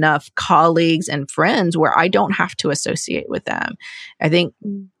have enough colleagues and friends where I don't have to associate with them. I think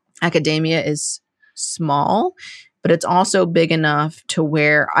academia is small, but it's also big enough to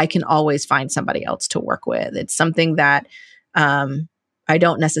where I can always find somebody else to work with. It's something that I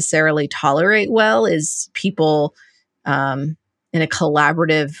don't necessarily tolerate well is people in a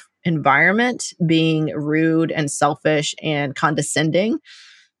collaborative environment being rude and selfish and condescending.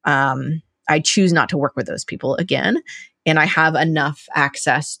 I choose not to work with those people again. And I have enough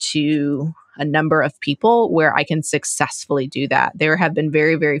access to a number of people where I can successfully do that. There have been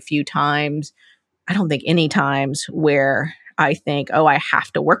very, very few times, I don't think any times, where I think, oh, I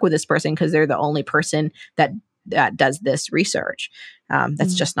have to work with this person because they're the only person that does this research.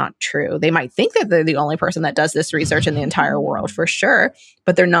 That's just not true. They might think that they're the only person that does this research in the entire world, for sure,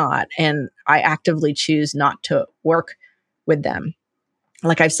 but they're not. And I actively choose not to work with them.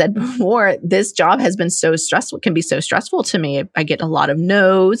 Like I've said before, this job has been so stressful, can be so stressful to me. I get a lot of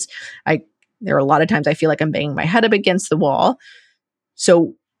no's. There are a lot of times I feel like I'm banging my head up against the wall.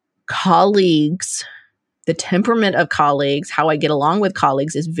 So colleagues, the temperament of colleagues, how I get along with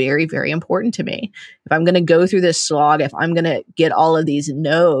colleagues is very, very important to me. If I'm going to go through this slog, if I'm going to get all of these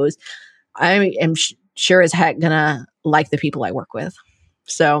no's, I am sure as heck going to like the people I work with.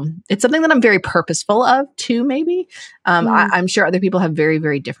 So it's something that I'm very purposeful of too, maybe. I'm sure other people have very,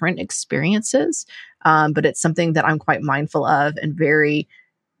 very different experiences, but it's something that I'm quite mindful of and very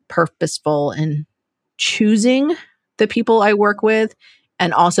purposeful in choosing the people I work with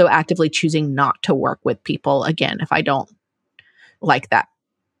and also actively choosing not to work with people, again, if I don't like that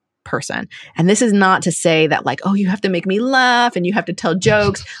person. And this is not to say that like, oh, you have to make me laugh and you have to tell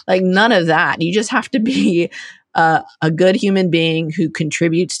jokes, like none of that. You just have to be a good human being who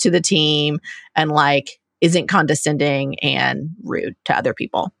contributes to the team and like isn't condescending and rude to other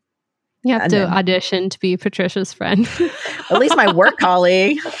people. You have to audition to be Patricia's friend. At least my work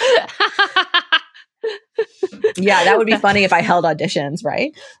colleague. Yeah, that would be funny if I held auditions,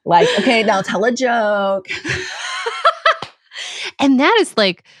 right? Like, okay, now tell a joke. And that is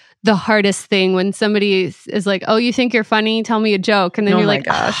like the hardest thing when somebody is like, oh, you think you're funny? Tell me a joke. And then you're like,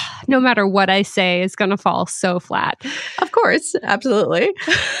 gosh, no matter what I say, it's going to fall so flat. Of course. Absolutely.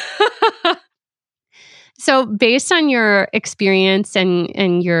 So based on your experience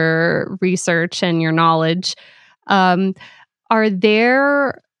and your research and your knowledge, are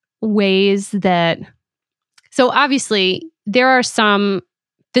there ways that, so obviously there are some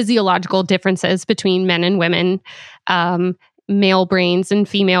physiological differences between men and women, male brains and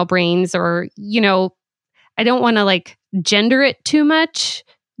female brains, or, I don't want to like gender it too much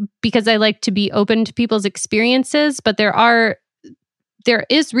because I like to be open to people's experiences, but there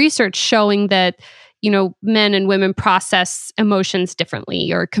is research showing that, men and women process emotions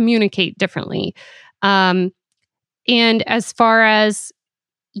differently or communicate differently. And as far as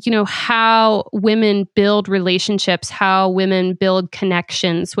how women build relationships, how women build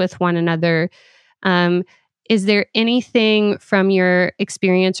connections with one another. Is there anything from your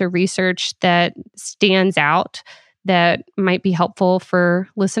experience or research that stands out that might be helpful for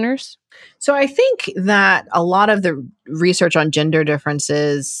listeners? So I think that a lot of the research on gender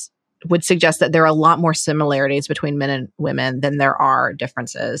differences would suggest that there are a lot more similarities between men and women than there are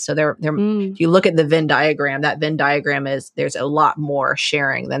differences. So if you look at the Venn diagram, that Venn diagram there's a lot more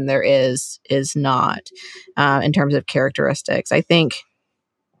sharing than there is not in terms of characteristics. I think,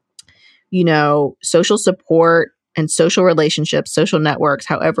 social support and social relationships, social networks,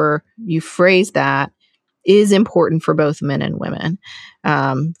 however you phrase that, is important for both men and women,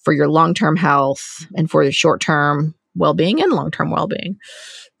 for your long-term health and for the short-term well-being and long-term well-being.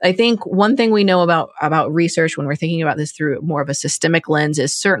 I think one thing we know about research when we're thinking about this through more of a systemic lens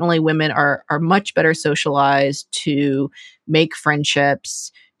is certainly women are much better socialized to make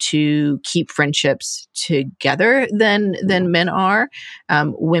friendships, to keep friendships together than men are.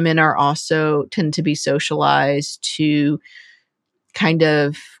 Women are also tend to be socialized to kind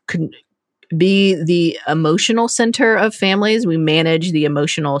of be the emotional center of families. We manage the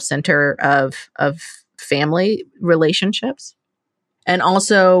emotional center of family relationships. And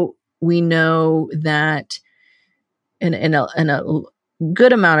also, we know that in a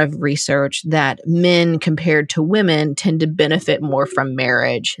good amount of research that men compared to women tend to benefit more from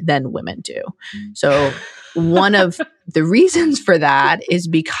marriage than women do. So one of the reasons for that is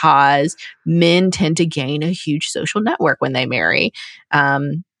because men tend to gain a huge social network when they marry.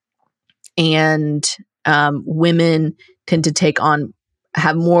 And women tend to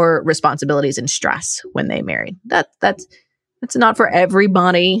have more responsibilities and stress when they marry. That's not for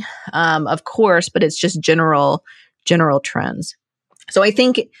everybody, of course, but it's just general trends. So I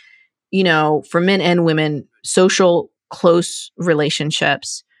think, for men and women, social close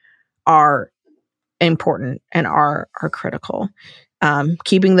relationships are important and are critical.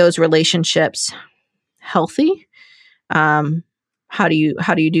 Keeping those relationships healthy. How do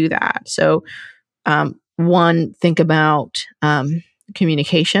you do that? So, one, think about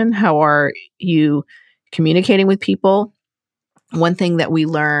communication. How are you communicating with people? One thing that we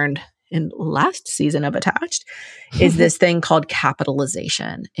learned in last season of Attached is this thing called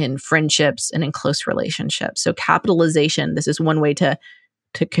capitalization in friendships and in close relationships. So capitalization, this is one way to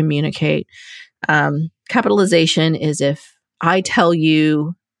communicate. Capitalization is if I tell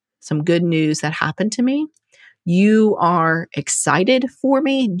you some good news that happened to me, you are excited for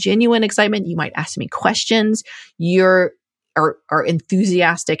me, genuine excitement. You might ask me questions. You're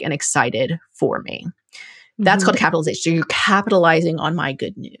enthusiastic and excited for me. That's called capitalization. So you're capitalizing on my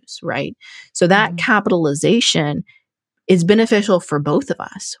good news, right? So that capitalization is beneficial for both of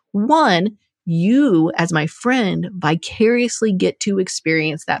us. One, you as my friend vicariously get to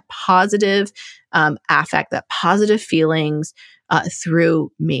experience that positive affect, that positive feelings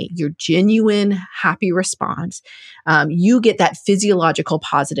through me, your genuine happy response. You get that physiological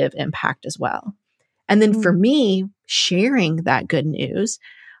positive impact as well. And then for me, sharing that good news,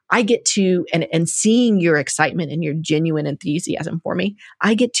 I get to, and seeing your excitement and your genuine enthusiasm for me,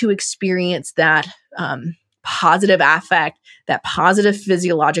 I get to experience that positive affect, that positive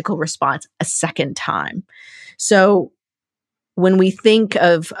physiological response a second time. So when we think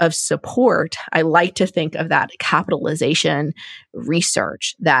of support, I like to think of that capitalization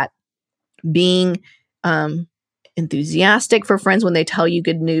research, that being enthusiastic for friends when they tell you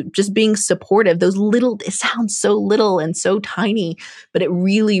good news, just being supportive. It sounds so little and so tiny, but it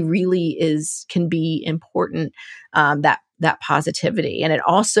really, really can be important, that positivity. And it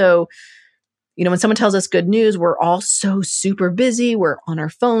also, when someone tells us good news, we're all so super busy, we're on our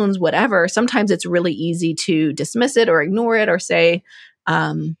phones, whatever. Sometimes it's really easy to dismiss it or ignore it or say,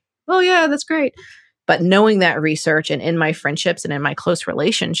 oh yeah, that's great. But knowing that research and in my friendships and in my close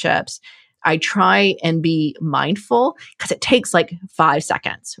relationships, I try and be mindful because it takes like 5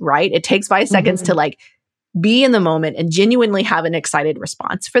 seconds, right? It takes 5 seconds to be in the moment and genuinely have an excited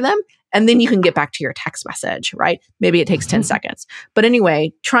response for them. And then you can get back to your text message, right? Maybe it takes 10 seconds. But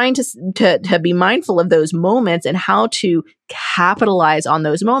anyway, trying to be mindful of those moments and how to capitalize on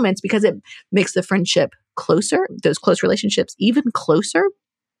those moments because it makes the friendship closer, those close relationships even closer.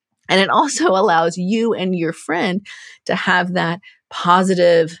 And it also allows you and your friend to have that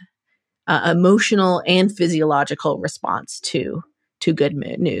positive emotional and physiological response to good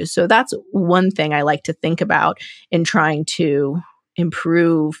news. So that's one thing I like to think about in trying to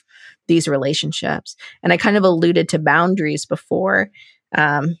improve these relationships. And I kind of alluded to boundaries before.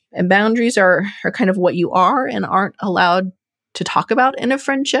 And boundaries are kind of what you are and aren't allowed to talk about in a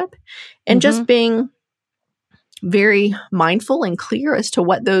friendship. And just being very mindful and clear as to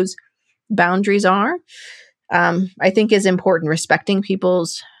what those boundaries are, I think is important. Respecting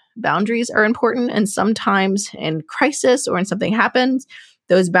people's boundaries are important. And sometimes in crisis or when something happens,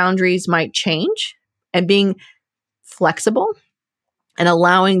 those boundaries might change, and being flexible and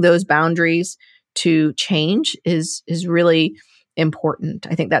allowing those boundaries to change is really important.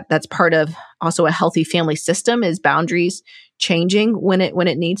 I think that that's part of also a healthy family system, is boundaries changing when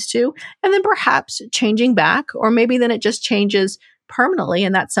it needs to, and then perhaps changing back, or maybe then it just changes permanently,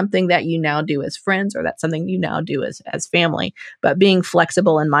 and that's something that you now do as friends, or that's something you now do as family. But being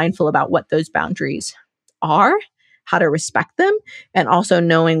flexible and mindful about what those boundaries are, how to respect them, and also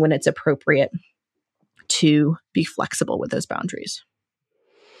knowing when it's appropriate to be flexible with those boundaries.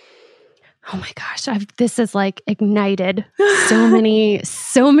 Oh my gosh, this is like ignited so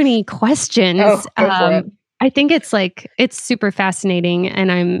many questions. Oh, go for it. I think it's super fascinating,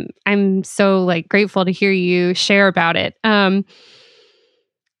 and I'm so like grateful to hear you share about it. So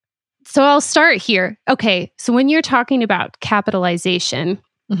I'll start here. Okay, so when you're talking about capitalization,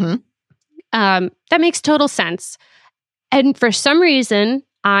 that makes total sense. And for some reason,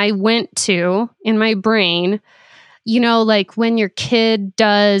 I went to, in my brain, like when your kid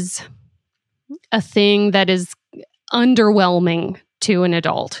does a thing that is underwhelming to an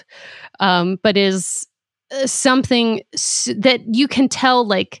adult, but is something that you can tell,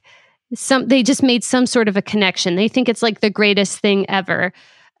 like they just made some sort of a connection. They think it's like the greatest thing ever.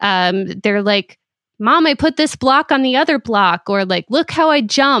 They're like, "Mom, I put this block on the other block," or like, "Look how I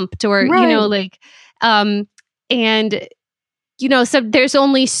jumped," or Right. and so there's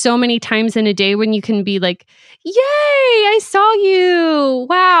only so many times in a day when you can be like, "Yay, I saw you.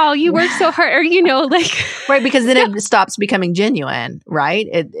 Wow, you worked so hard." Or, like. Right. Because then it stops becoming genuine, right?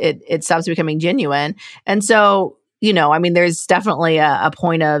 It stops becoming genuine. And so, I mean, there's definitely a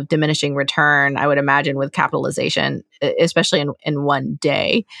point of diminishing return, I would imagine, with capitalization, especially in one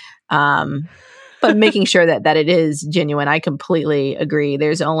day. But making sure that it is genuine, I completely agree.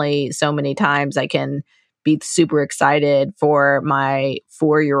 There's only so many times I can be super excited for my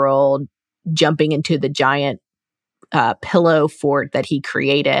 4-year-old jumping into the giant pillow fort that he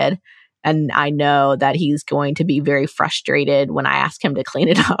created. And I know that he's going to be very frustrated when I ask him to clean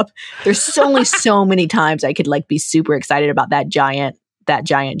it up. There's only so many times I could like be super excited about that giant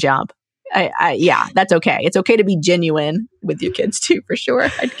jump. Yeah, that's okay. It's okay to be genuine with your kids too, for sure.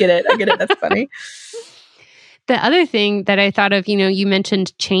 I get it. That's funny. The other thing that I thought of, you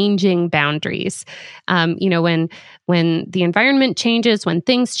mentioned changing boundaries. When the environment changes, when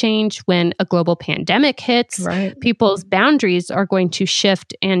things change, when a global pandemic hits, right, people's boundaries are going to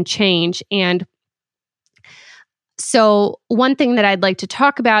shift and change. And so one thing that I'd like to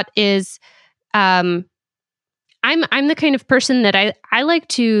talk about is I'm the kind of person that I like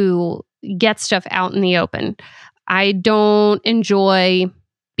to get stuff out in the open. I don't enjoy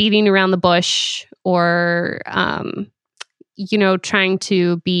beating around the bush or trying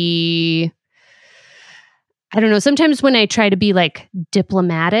to be, I don't know, sometimes when I try to be like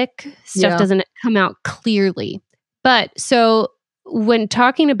diplomatic, stuff doesn't come out clearly. But so when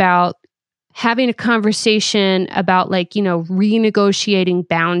talking about having a conversation about like, renegotiating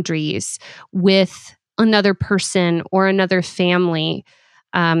boundaries with another person or another family,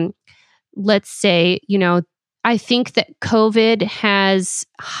 let's say, I think that COVID has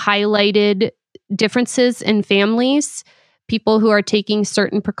highlighted differences in families, people who are taking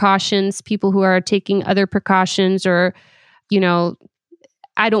certain precautions, people who are taking other precautions, or,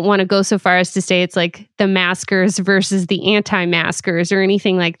 I don't want to go so far as to say it's like the maskers versus the anti-maskers or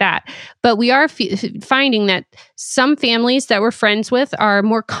anything like that. But we are finding that some families that we're friends with are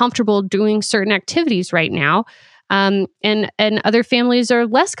more comfortable doing certain activities right now. And other families are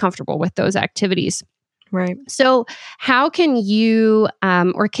less comfortable with those activities. Right. So how can you,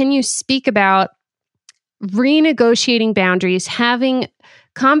 or can you speak about renegotiating boundaries, having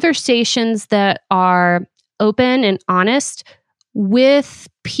conversations that are open and honest with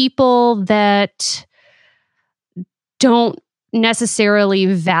people that don't necessarily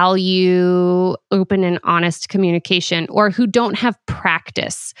value open and honest communication, or who don't have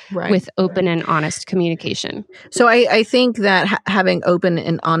practice with open and honest communication? So I think that having open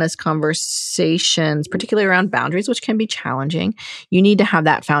and honest conversations, particularly around boundaries, which can be challenging, you need to have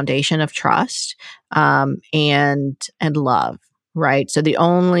that foundation of trust and love, right? So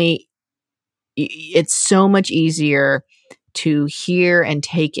it's so much easier to hear and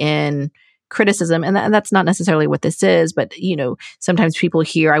take in criticism. And that's not necessarily what this is, but sometimes people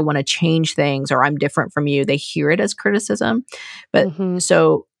hear, "I want to change things," or "I'm different from you." They hear it as criticism. But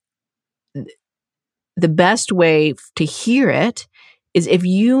so the best way to hear it is if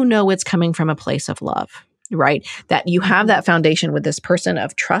you know it's coming from a place of love, right? That you have that foundation with this person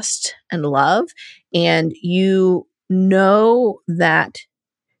of trust and love, and you know that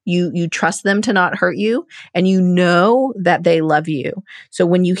you trust them to not hurt you, and you know that they love you. So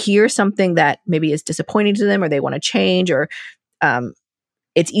when you hear something that maybe is disappointing to them, or they want to change, or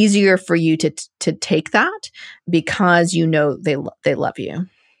it's easier for you to take that because you know they love you.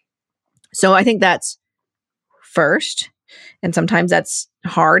 So I think that's first. And sometimes that's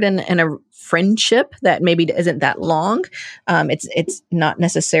hard in a friendship that maybe isn't that long. It's not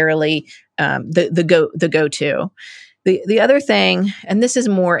necessarily the go-to. The other thing, and this is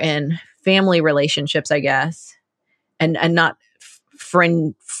more in family relationships, I guess, and not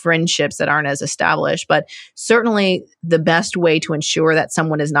friendships that aren't as established, but certainly the best way to ensure that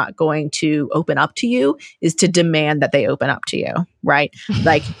someone is not going to open up to you is to demand that they open up to you, right?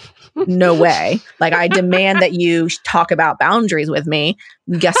 Like, no way. Like, I demand that you talk about boundaries with me.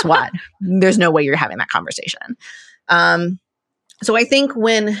 Guess what? There's no way you're having that conversation. So I think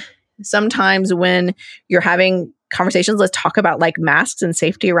sometimes when you're having conversations, let's talk about like masks and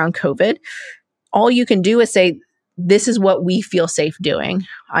safety around COVID. All you can do is say, this is what we feel safe doing.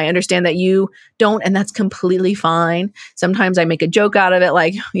 I understand that you don't, and that's completely fine. Sometimes I make a joke out of it,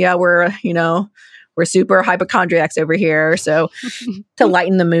 like, yeah, we're super hypochondriacs over here. So to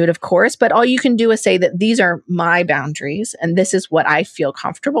lighten the mood, of course, but all you can do is say that these are my boundaries and this is what I feel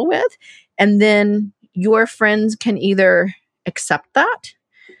comfortable with. And then your friends can either accept that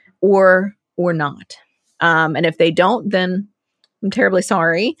or not. And if they don't, then I'm terribly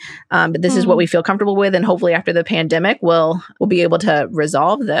sorry. But this is what we feel comfortable with. And hopefully after the pandemic, we'll be able to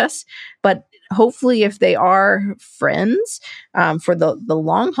resolve this. But hopefully if they are friends for the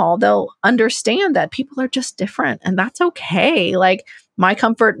long haul, they'll understand that people are just different. And that's okay. Like, my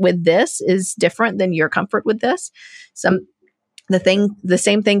comfort with this is different than your comfort with this. The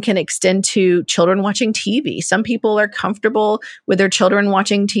same thing can extend to children watching TV. Some people are comfortable with their children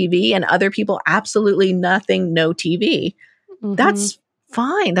watching TV, and other people absolutely nothing, no TV. Mm-hmm. That's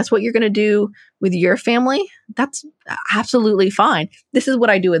fine. That's what you're going to do with your family. That's absolutely fine. This is what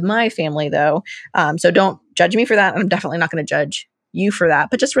I do with my family, though. So don't judge me for that. I'm definitely not going to judge you for that.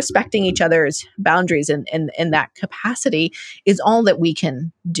 But just respecting each other's boundaries in that capacity is all that we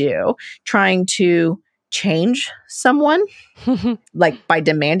can do. Trying to change someone, like by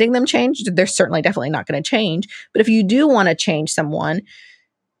demanding them change, they're certainly definitely not going to change. But if you do want to change someone,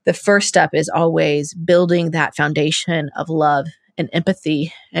 the first step is always building that foundation of love and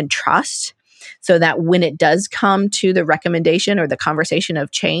empathy and trust, so that when it does come to the recommendation or the conversation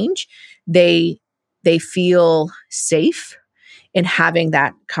of change, they feel safe in having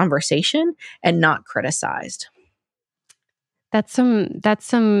that conversation and not criticized. That's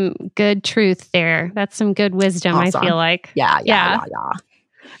some good truth there. That's some good wisdom, awesome. I feel like. Yeah.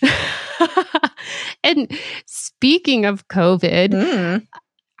 And speaking of COVID,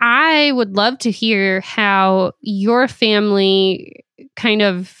 I would love to hear how your family kind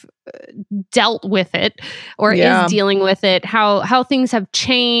of dealt with it, or is dealing with it, how things have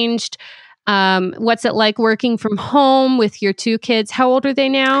changed. What's it like working from home with your two kids? How old are they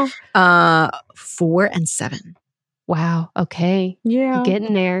now? 4 and 7. Wow. Okay. Yeah. You're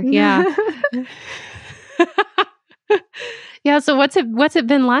getting there. Yeah. Yeah. So what's it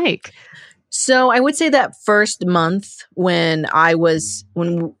been like? So I would say that first month when me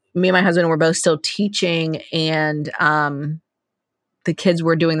and my husband were both still teaching, and the kids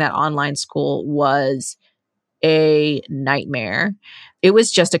were doing that online school, was a nightmare. It was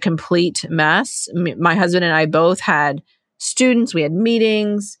just a complete mess. My husband and I both had students. We had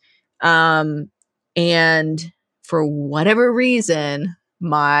meetings. And for whatever reason,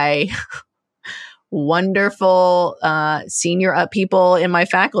 my wonderful senior up people in my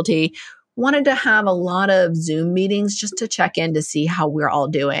faculty wanted to have a lot of Zoom meetings just to check in to see how we're all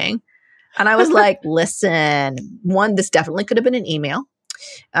doing. And I was like, listen, one, this definitely could have been an email.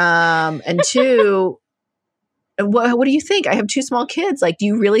 And two, what do you think? I have 2 small kids. Like, do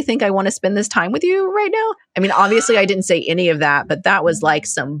you really think I want to spend this time with you right now? I mean, obviously I didn't say any of that, but that was like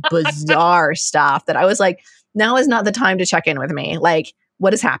some bizarre stuff that I was like, now is not the time to check in with me. Like,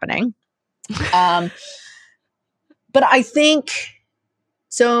 what is happening? But I think,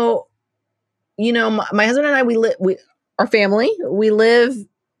 so, my husband and I, our family, we live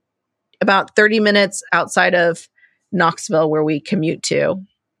about 30 minutes outside of Knoxville, where we commute to.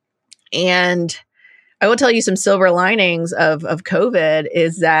 And I will tell you some silver linings of COVID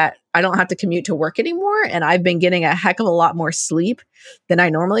is that I don't have to commute to work anymore. And I've been getting a heck of a lot more sleep than I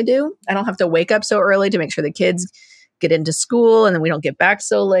normally do. I don't have to wake up so early to make sure the kids get into school, and then we don't get back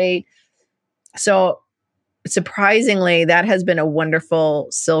so late. So surprisingly, that has been a wonderful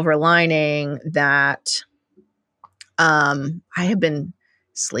silver lining, that I have been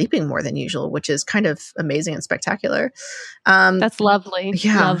sleeping more than usual, which is kind of amazing and spectacular. That's lovely.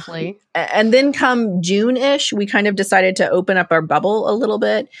 Yeah. Lovely. And then come June-ish, we kind of decided to open up our bubble a little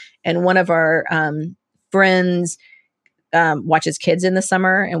bit. And one of our friends watches kids in the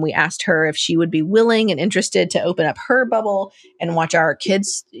summer, and we asked her if she would be willing and interested to open up her bubble and watch our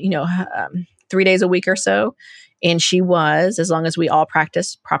kids, 3 days a week or so. And she was, as long as we all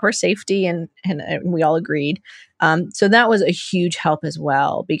practiced proper safety and we all agreed. So that was a huge help as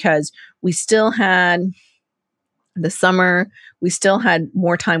well, because we still had the summer, we still had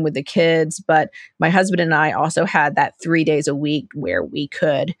more time with the kids, but my husband and I also had that 3 days a week where we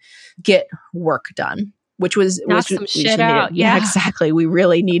could get work done, which was knock some shit out. Yeah, exactly. We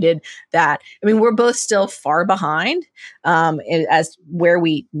really needed that. I mean, we're both still far behind as where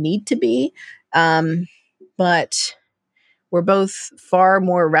we need to be. But we're both far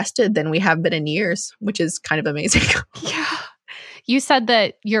more rested than we have been in years, which is kind of amazing. Yeah. You said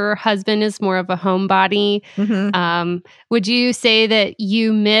that your husband is more of a homebody. Mm-hmm. Would you say that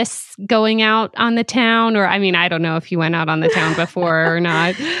you miss going out on the town? Or, I mean, I don't know if you went out on the town before or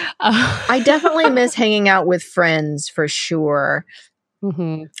not. I definitely miss hanging out with friends for sure.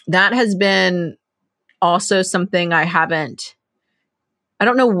 Mm-hmm. That has been also something I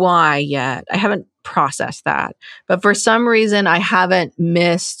don't know why yet. I haven't processed that. But for some reason, I haven't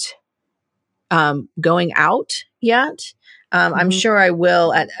missed going out yet. I'm sure I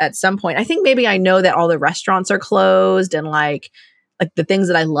will at some point. I think maybe I know that all the restaurants are closed, and like the things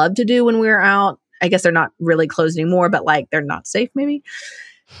that I love to do when we were out, I guess they're not really closed anymore, but like they're not safe maybe.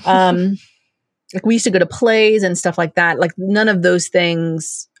 Like we used to go to plays and stuff like that. Like none of those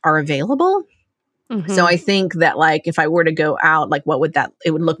things are available. Mm-hmm. So I think that like if I were to go out, like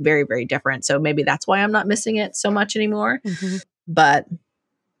it would look very, very different. So maybe that's why I'm not missing it so much anymore. Mm-hmm. But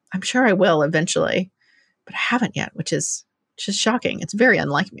I'm sure I will eventually. But I haven't yet, which is just shocking. It's very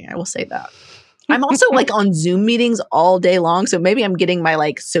unlike me. I will say that. I'm also like on Zoom meetings all day long. So maybe I'm getting my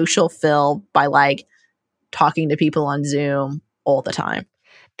like social fill by like talking to people on Zoom all the time.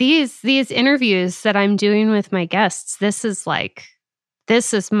 These interviews that I'm doing with my guests, this is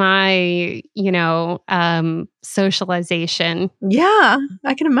my, socialization. Yeah,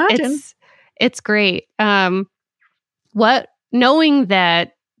 I can imagine. It's great. Knowing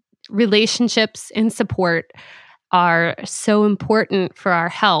that relationships and support are so important for our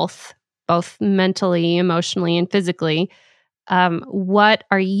health, both mentally, emotionally, and physically. What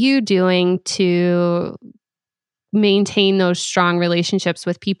are you doing to maintain those strong relationships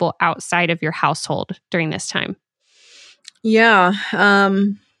with people outside of your household during this time? Yeah.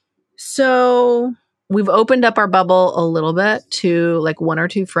 So we've opened up our bubble a little bit to like one or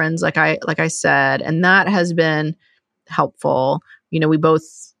two friends, like I said, and that has been helpful. We both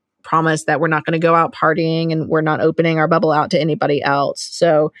promised that we're not going to go out partying, and we're not opening our bubble out to anybody else.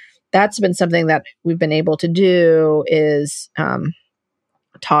 So that's been something that we've been able to do, is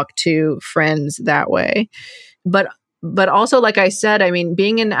talk to friends that way. But also, like I said, I mean,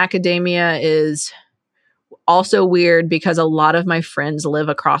 being in academia is also weird because a lot of my friends live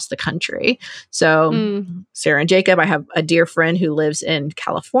across the country. So Sarah and Jacob, I have a dear friend who lives in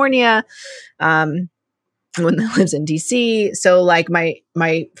California. One that lives in DC. So like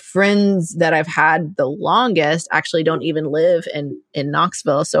my friends that I've had the longest actually don't even live in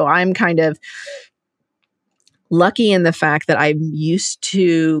Knoxville. So I'm kind of lucky in the fact that I'm used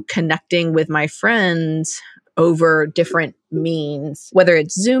to connecting with my friends over different means, whether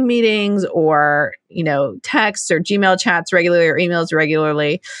it's Zoom meetings or, texts or Gmail chats regularly or emails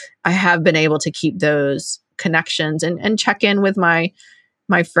regularly. I have been able to keep those connections and check in with my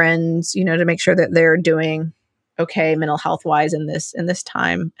friends, to make sure that they're doing okay mental health wise in this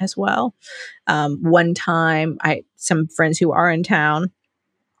time as well. One time, some friends who are in town,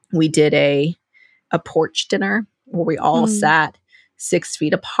 we did a porch dinner where we all sat 6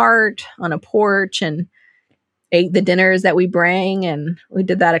 feet apart on a porch and ate the dinners that we bring, and we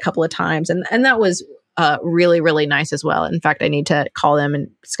did that a couple of times, and that was really, really nice as well. In fact, I need to call them and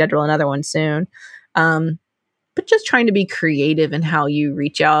schedule another one soon. But just trying to be creative in how you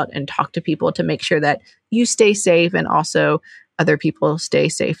reach out and talk to people to make sure that you stay safe and also other people stay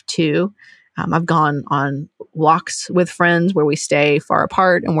safe too. I've gone on walks with friends where we stay far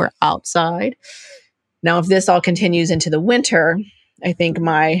apart and we're outside. Now, if this all continues into the winter, I think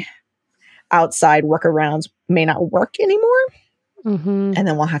my outside workarounds may not work anymore. Mm-hmm. And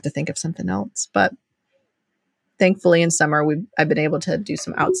then we'll have to think of something else. But thankfully in summer, I've been able to do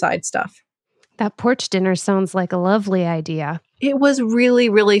some outside stuff. That porch dinner sounds like a lovely idea. It was really,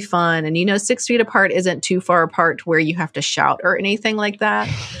 really fun. And 6 feet apart isn't too far apart where you have to shout or anything like that.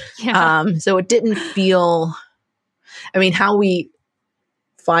 Yeah. So it didn't feel, I mean, how we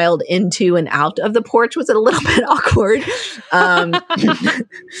filed into and out of the porch was a little bit awkward.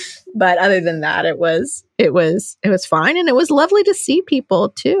 But other than that, it was fine. And it was lovely to see people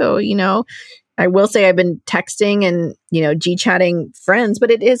too. I will say I've been texting and, G-chatting friends,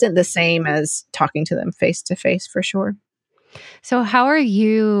 but it isn't the same as talking to them face to face for sure. So how are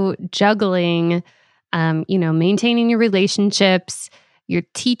you juggling, maintaining your relationships, your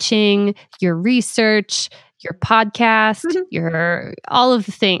teaching, your research, your podcast, your all of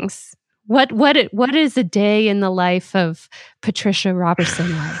the things? What is a day in the life of Patricia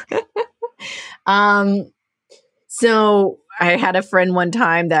Roberson like? So I had a friend one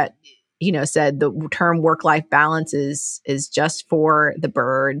time that, said the term work-life balance is just for the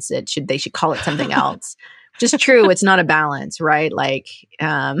birds. They should call it something else. Which is true. It's not a balance, right? Like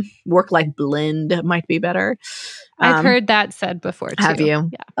work-life blend might be better. I've heard that said before too. Have you?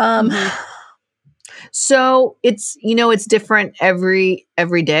 Yeah. So it's different every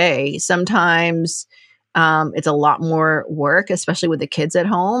day. Sometimes it's a lot more work, especially with the kids at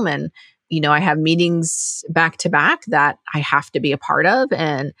home. And, I have meetings back to back that I have to be a part of.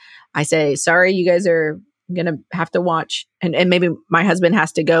 And I say, sorry, you guys are going to have to watch. And maybe my husband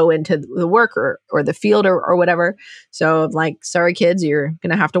has to go into the work or the field or whatever. So I'm like, sorry, kids, you're going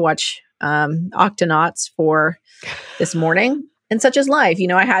to have to watch Octonauts for this morning. And such is life.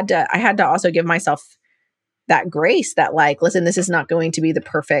 I had to also give myself that grace that like, listen, this is not going to be the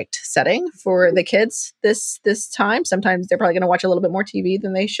perfect setting for the kids this time. Sometimes they're probably going to watch a little bit more TV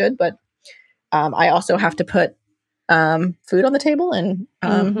than they should, but I also have to put food on the table and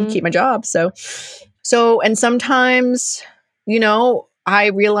keep my job. So, and sometimes, I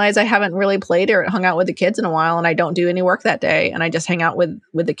realize I haven't really played or hung out with the kids in a while and I don't do any work that day and I just hang out with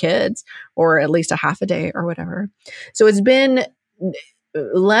the kids or at least a half a day or whatever. So it's been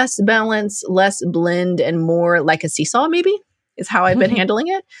less balance, less blend, and more like a seesaw maybe is how I've been handling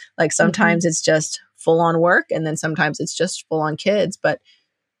it. Like sometimes it's just full on work and then sometimes it's just full on kids, but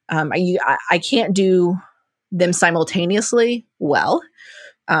I can't do them simultaneously well.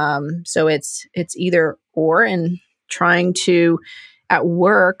 So it's either or, and trying to at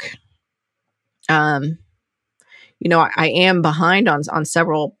work, I am behind on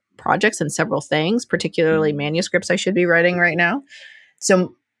several projects and several things, particularly manuscripts I should be writing right now.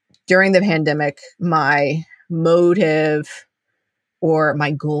 So during the pandemic, my motive or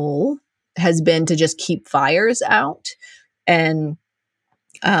my goal has been to just keep fires out and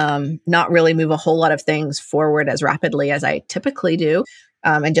not really move a whole lot of things forward as rapidly as I typically do.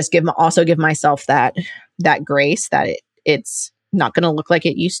 And just give myself that grace that it's not going to look like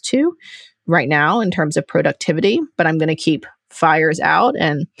it used to right now in terms of productivity, but I'm going to keep fires out.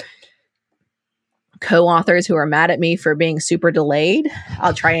 And co-authors who are mad at me for being super delayed,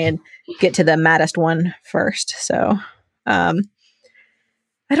 I'll try and get to the maddest one first. So I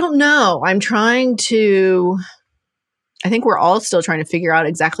don't know. I think we're all still trying to figure out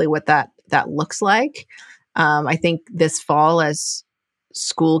exactly what that looks like. I think this fall as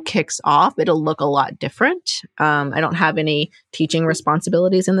school kicks off, it'll look a lot different. I don't have any teaching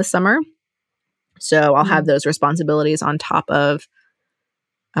responsibilities in the summer. So I'll have those responsibilities on top of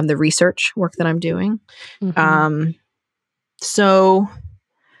the research work that I'm doing. So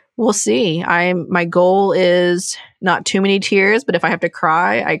we'll see. My goal is not too many tears, but if I have to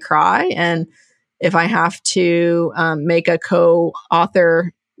cry, I cry. And if I have to make a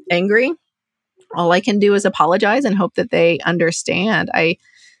co-author angry, all I can do is apologize and hope that they understand.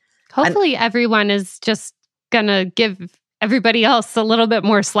 Hopefully everyone is just going to give everybody else a little bit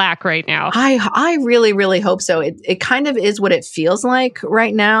more slack right now. I really, really hope so. It kind of is what it feels like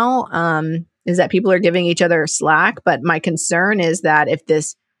right now, is that people are giving each other slack. But my concern is that if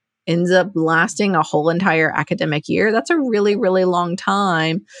this ends up lasting a whole entire academic year, that's a really, really long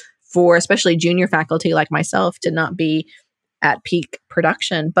time for especially junior faculty like myself to not be at peak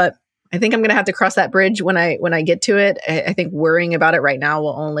production. But I think I'm going to have to cross that bridge when I get to it. I think worrying about it right now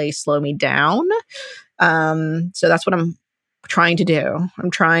will only slow me down. So that's what I'm trying to do.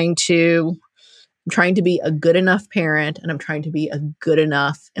 I'm trying to be a good enough parent and I'm trying to be a good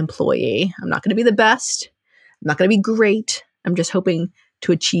enough employee. I'm not going to be the best. I'm not going to be great. I'm just hoping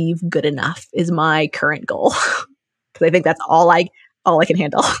to achieve good enough is my current goal. Because I think that's all I can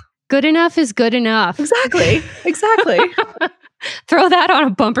handle. Good enough is good enough. Exactly. Throw that on a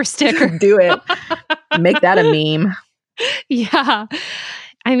bumper sticker. Do it. Make that a meme. Yeah.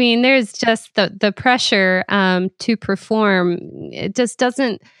 I mean, there's just the pressure to perform. It just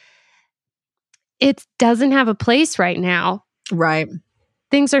doesn't have a place right now. Right.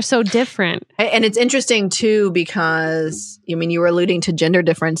 Things are so different. And it's interesting too, because, I mean, you were alluding to gender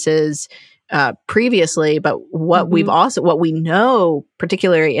differences. previously, but what we know,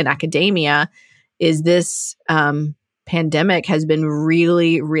 particularly in academia, is this pandemic has been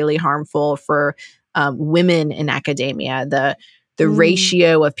really, really harmful for women in academia. The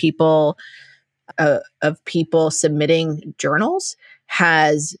ratio of people submitting journals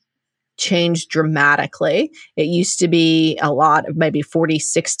has changed dramatically. It used to be a lot of maybe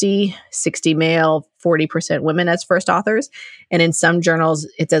 40-60 male, 40% women as first authors. And in some journals,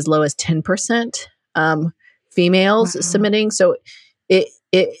 it's as low as 10% females submitting. So it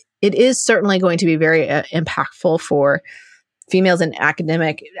is certainly going to be very impactful for females in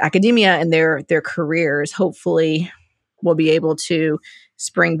academia and their careers. Hopefully we'll be able to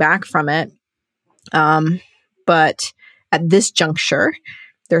spring back from it. But at this juncture,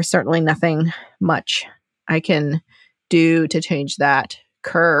 there's certainly nothing much I can do to change that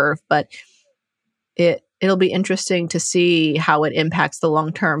curve, but it'll be interesting to see how it impacts the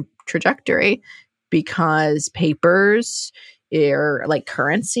long-term trajectory, because papers are like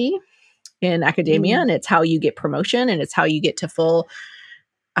currency in academia, and it's how you get promotion, and it's how you get to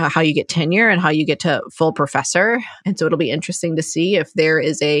how you get tenure, and how you get to full professor. And so it'll be interesting to see if there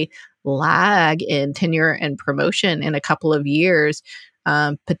is a lag in tenure and promotion in a couple of years,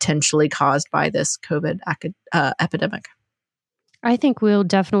 potentially caused by this COVID epidemic. I think we'll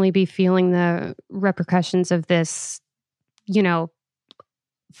definitely be feeling the repercussions of this,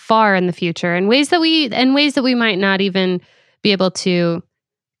 far in the future, in ways that we might not even be able to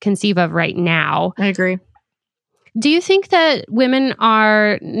conceive of right now. I agree. Do you think that women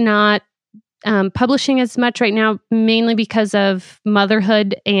are not publishing as much right now, mainly because of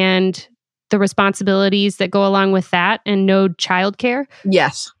motherhood and the responsibilities that go along with that, and no childcare?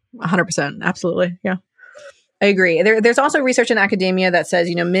 Yes, 100%. Absolutely. Yeah, I agree. There's also research in academia that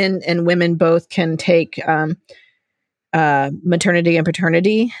says, men and women both can take maternity and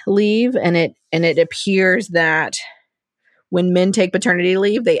paternity leave, and it appears that when men take paternity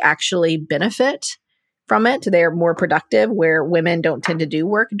leave, they actually benefit from it. They are more productive, where women don't tend to do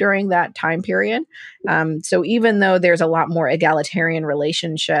work during that time period. So even though there's a lot more egalitarian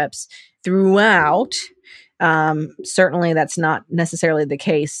relationships throughout, certainly that's not necessarily the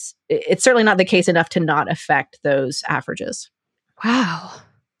case. It's certainly not the case enough to not affect those averages. Wow.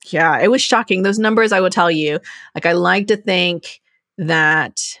 Yeah, it was shocking. Those numbers, I will tell you, I like to think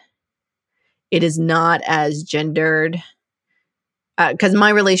that it is not as gendered, because my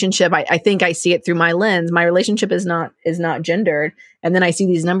relationship, I think I see it through my lens. My relationship is not gendered. And then I see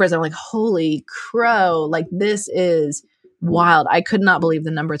these numbers, and I'm like, holy crow, this is wild. I could not believe the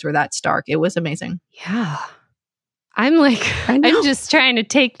numbers were that stark. It was amazing. Yeah. I'm just trying to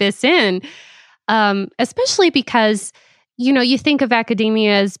take this in, especially because, you think of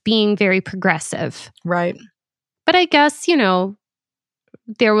academia as being very progressive. Right. But I guess,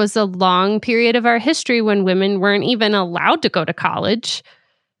 there was a long period of our history when women weren't even allowed to go to college.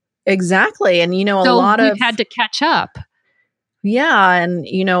 Exactly. And, we've had to catch up. Yeah. And,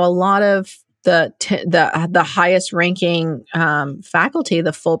 a lot of the highest ranking faculty,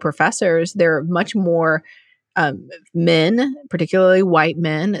 the full professors, they're much more men, particularly white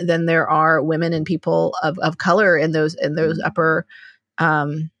men, than there are women and people of color in those upper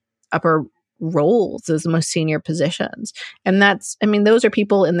roles, those most senior positions. And those are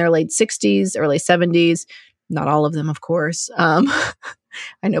people in their late 60s, early 70s. Not all of them, of course. I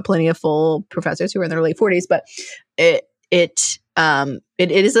know plenty of full professors who are in their late 40s, but it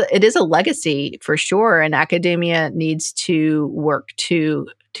is a legacy for sure, and academia needs to work to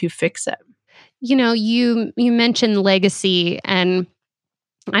fix it. You mentioned legacy, and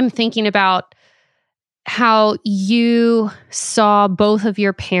I'm thinking about how you saw both of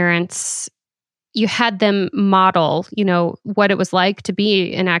your parents. You had them model, what it was like to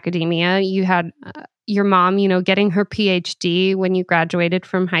be in academia. You had your mom, getting her PhD when you graduated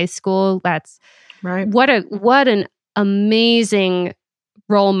from high school. That's right. What an amazing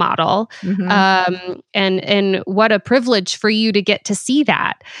role model. Mm-hmm. And what a privilege for you to get to see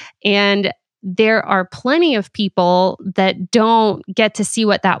that. And there are plenty of people that don't get to see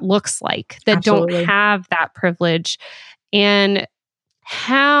what that looks like, that Absolutely. Don't have that privilege. And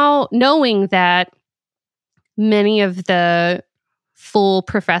knowing that many of the full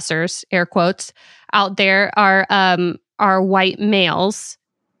professors, air quotes, out there are white males.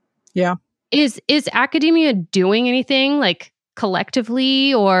 Yeah. Is academia doing anything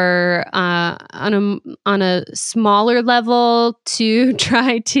collectively or on a smaller level to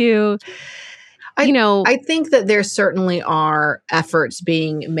try to, I think that there certainly are efforts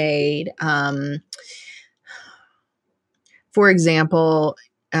being made. For example,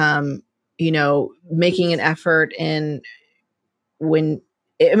 making an effort in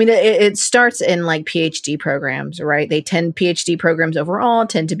it starts in like PhD programs, right? PhD programs overall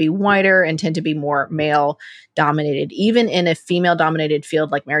tend to be wider and tend to be more male dominated. Even in a female dominated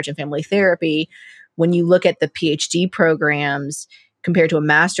field like marriage and family therapy, when you look at the PhD programs compared to a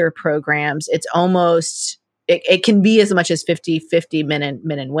master programs, it's almost, it can be as much as 50-50 men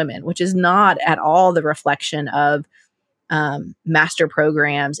and women, which is not at all the reflection of master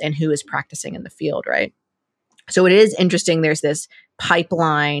programs and who is practicing in the field, right? So it is interesting. There's this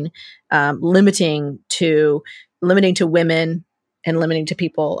pipeline limiting to women and limiting to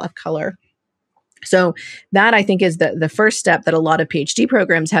people of color. So that, I think, is the first step that a lot of PhD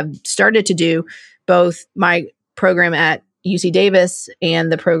programs have started to do. Both my program at UC Davis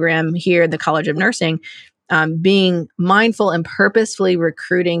and the program here at the College of Nursing, being mindful and purposefully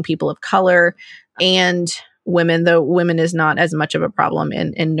recruiting people of color and women, though women is not as much of a problem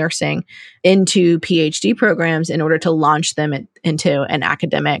in nursing, into PhD programs in order to launch them into an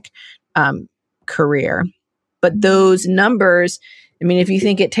academic career. But those numbers, I mean, if you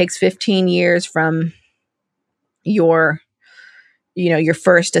think it takes 15 years from your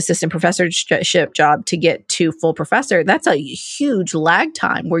first assistant professorship job to get to full professor, that's a huge lag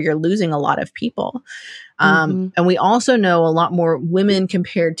time where you're losing a lot of people. And we also know a lot more women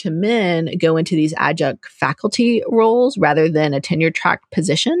compared to men go into these adjunct faculty roles rather than a tenure track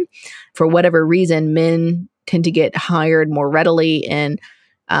position. For whatever reason, men tend to get hired more readily in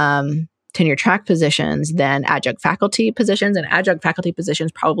tenure track positions than adjunct faculty positions. And adjunct faculty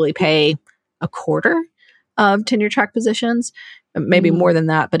positions probably pay a quarter of tenure track positions, maybe more than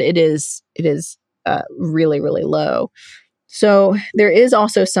that, but it is really, really low. So there is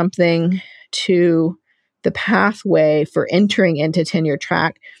also something to the pathway for entering into tenure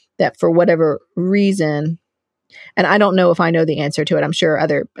track that, for whatever reason, and I don't know if I know the answer to it, I'm sure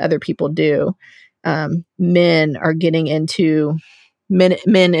other people do, men are getting into, men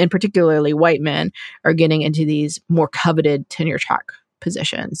and particularly white men are getting into these more coveted tenure track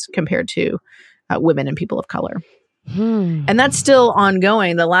positions compared to women and people of color. And that's still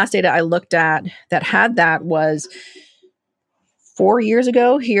ongoing. The last data I looked at that had that was 4 years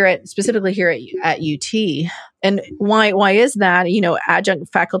ago specifically here at UT. And why is that?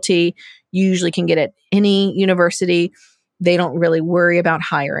 Adjunct faculty usually can get at any university. They don't really worry about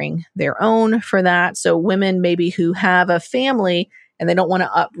hiring their own for that. So women maybe who have a family and they don't want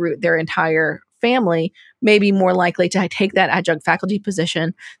to uproot their entire family may be more likely to take that adjunct faculty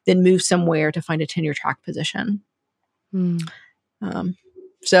position than move somewhere to find a tenure track position.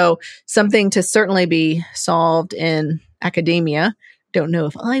 So something to certainly be solved in academia. Don't know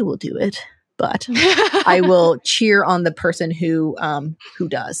if I will do it, but I will cheer on the person who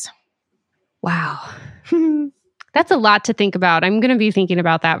does. Wow. That's a lot to think about. I'm going to be thinking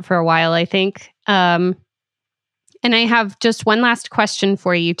about that for a while, I think. And I have just one last question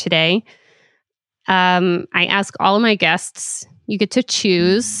for you today. I ask all of my guests, you get to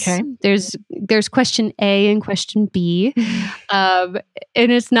choose. Okay. There's question A and question B. And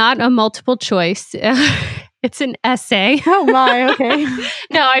it's not a multiple choice. It's an essay. Oh my, okay.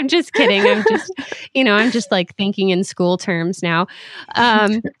 No, I'm just kidding. I'm just like thinking in school terms now.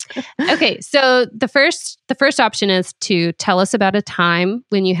 Okay, so the first option is to tell us about a time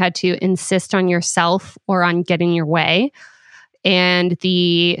when you had to insist on yourself or on getting your way. And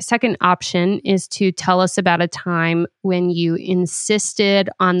the second option is to tell us about a time when you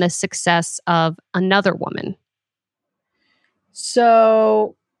insisted on the success of another woman.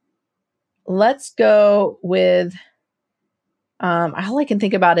 So let's go with, all I can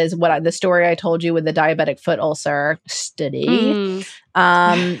think about is the story I told you with the diabetic foot ulcer study.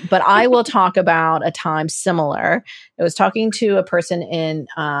 But I will talk about a time similar. I was talking to a person in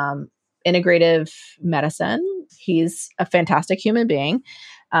integrative medicine. He's a fantastic human being.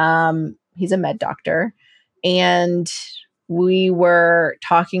 He's a med doctor. And we were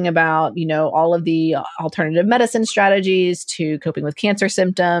talking about, all of the alternative medicine strategies to coping with cancer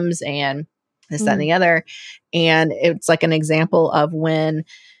symptoms and this, that, and the other. And it's like an example of when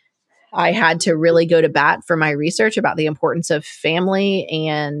I had to really go to bat for my research about the importance of family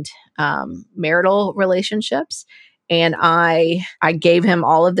and marital relationships. And I gave him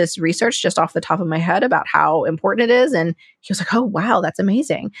all of this research just off the top of my head about how important it is. And he was like, oh, wow, that's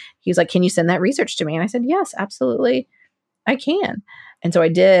amazing. He was like, can you send that research to me? And I said, yes, absolutely, I can. And so I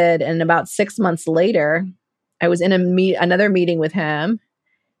did. And about 6 months later, I was in another meeting with him.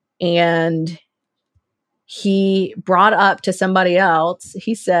 And he brought up to somebody else,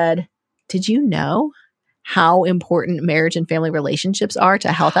 he said, did you know how important marriage and family relationships are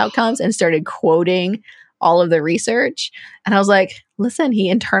to health outcomes? And started quoting all of the research. And I was like, listen,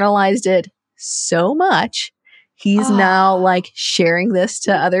 he internalized it so much. he's now like sharing this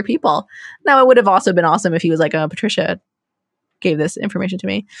to other people. Now, it would have also been awesome if he was like, oh, Patricia gave this information to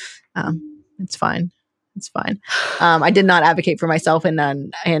me. It's fine. It's fine. I did not advocate for myself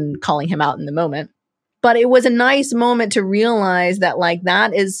and calling him out in the moment, but it was a nice moment to realize that like,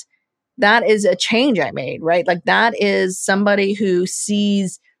 that is a change I made, right? Like that is somebody who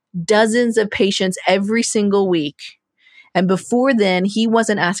sees dozens of patients every single week. And before then, he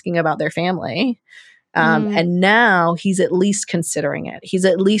wasn't asking about their family. And now he's at least considering it. He's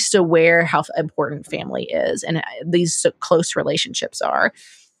at least aware how important family is and these close relationships are.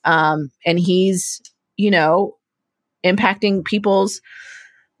 And he's, impacting people's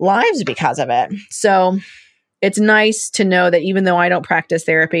lives because of it. So it's nice to know that even though I don't practice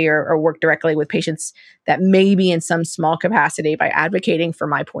therapy or work directly with patients, that maybe in some small capacity by advocating for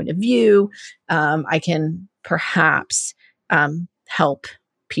my point of view, I can perhaps help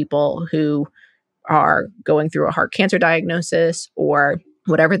people who are going through a heart cancer diagnosis or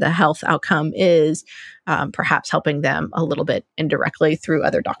whatever the health outcome is, perhaps helping them a little bit indirectly through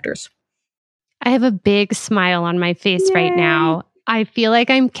other doctors. I have a big smile on my face right now. I feel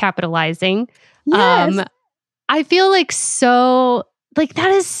like I'm capitalizing. Yes. I feel like that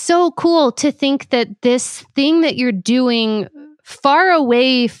is so cool to think that this thing that you're doing far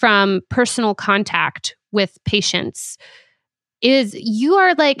away from personal contact with patients is you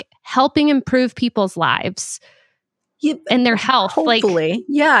are like helping improve people's lives and their health. Hopefully.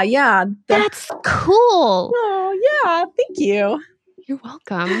 Yeah. That's cool. Oh, yeah. Thank you. You're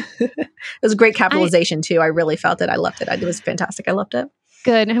welcome. It was a great capitalization too. I really felt it. I loved it. It was fantastic. I loved it.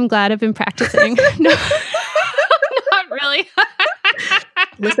 Good. I'm glad I've been practicing. No, not really.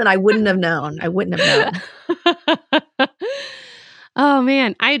 Listen, I wouldn't have known. Oh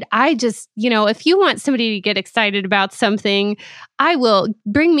man, I just, if you want somebody to get excited about something, I will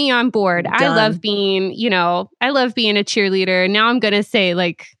bring me on board. Done. I love being a cheerleader. And now I'm going to say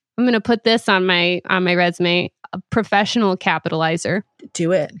like, I'm going to put this on my resume, a professional capitalizer.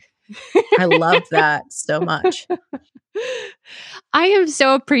 Do it. I love that so much. I am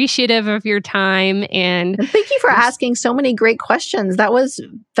so appreciative of your time and thank you for asking so many great questions. That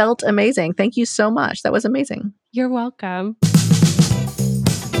felt amazing. Thank you so much. That was amazing. You're welcome.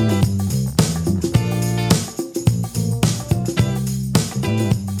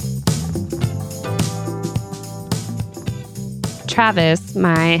 Travis,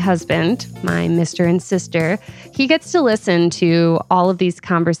 my husband, my Mr. and sister, he gets to listen to all of these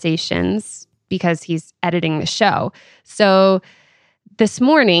conversations because he's editing the show. So this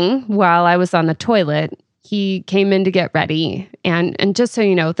morning, while I was on the toilet, he came in to get ready. And just so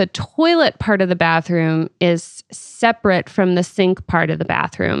you know, the toilet part of the bathroom is separate from the sink part of the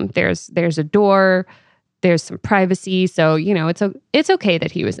bathroom. There's a door, there's some privacy. So, it's okay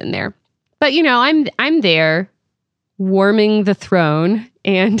that he was in there. But, I'm there warming the throne,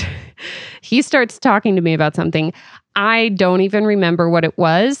 and he starts talking to me about something. I don't even remember what it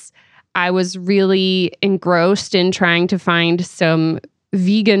was. I was really engrossed in trying to find some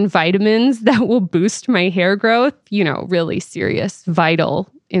vegan vitamins that will boost my hair growth, really serious, vital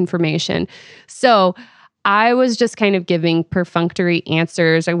information. So I was just kind of giving perfunctory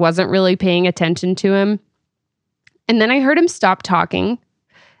answers. I wasn't really paying attention to him. And then I heard him stop talking.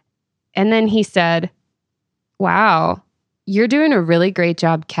 And then he said, "Wow, you're doing a really great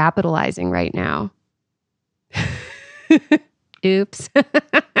job capitalizing right now." Oops.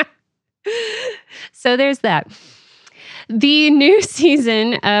 So there's that. The new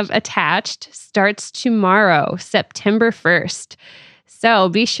season of Attached starts tomorrow, September 1st. So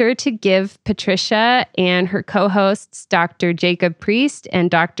be sure to give Patricia and her co-hosts, Dr. Jacob Priest and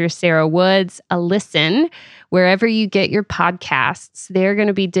Dr. Sarah Woods, a listen wherever you get your podcasts. They're going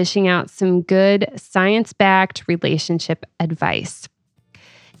to be dishing out some good science-backed relationship advice.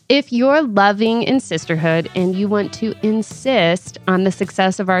 If you're loving in sisterhood and you want to insist on the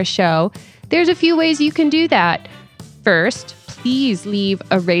success of our show, there's a few ways you can do that. First, please leave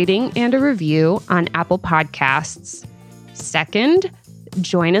a rating and a review on Apple Podcasts. Second,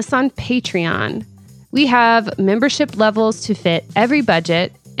 join us on Patreon. We have membership levels to fit every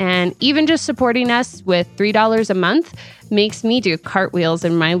budget, and even just supporting us with $3 a month makes me do cartwheels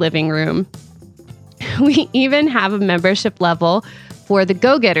in my living room. We even have a membership level for the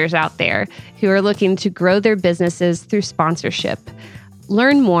go-getters out there who are looking to grow their businesses through sponsorship.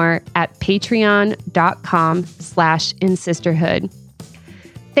 Learn more at patreon.com/insisterhood.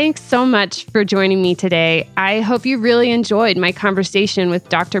 Thanks so much for joining me today. I hope you really enjoyed my conversation with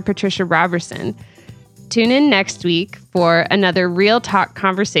Dr. Patricia Roberson. Tune in next week for another real talk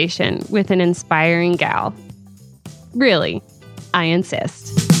conversation with an inspiring gal. Really, I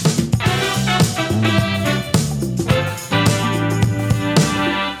insist.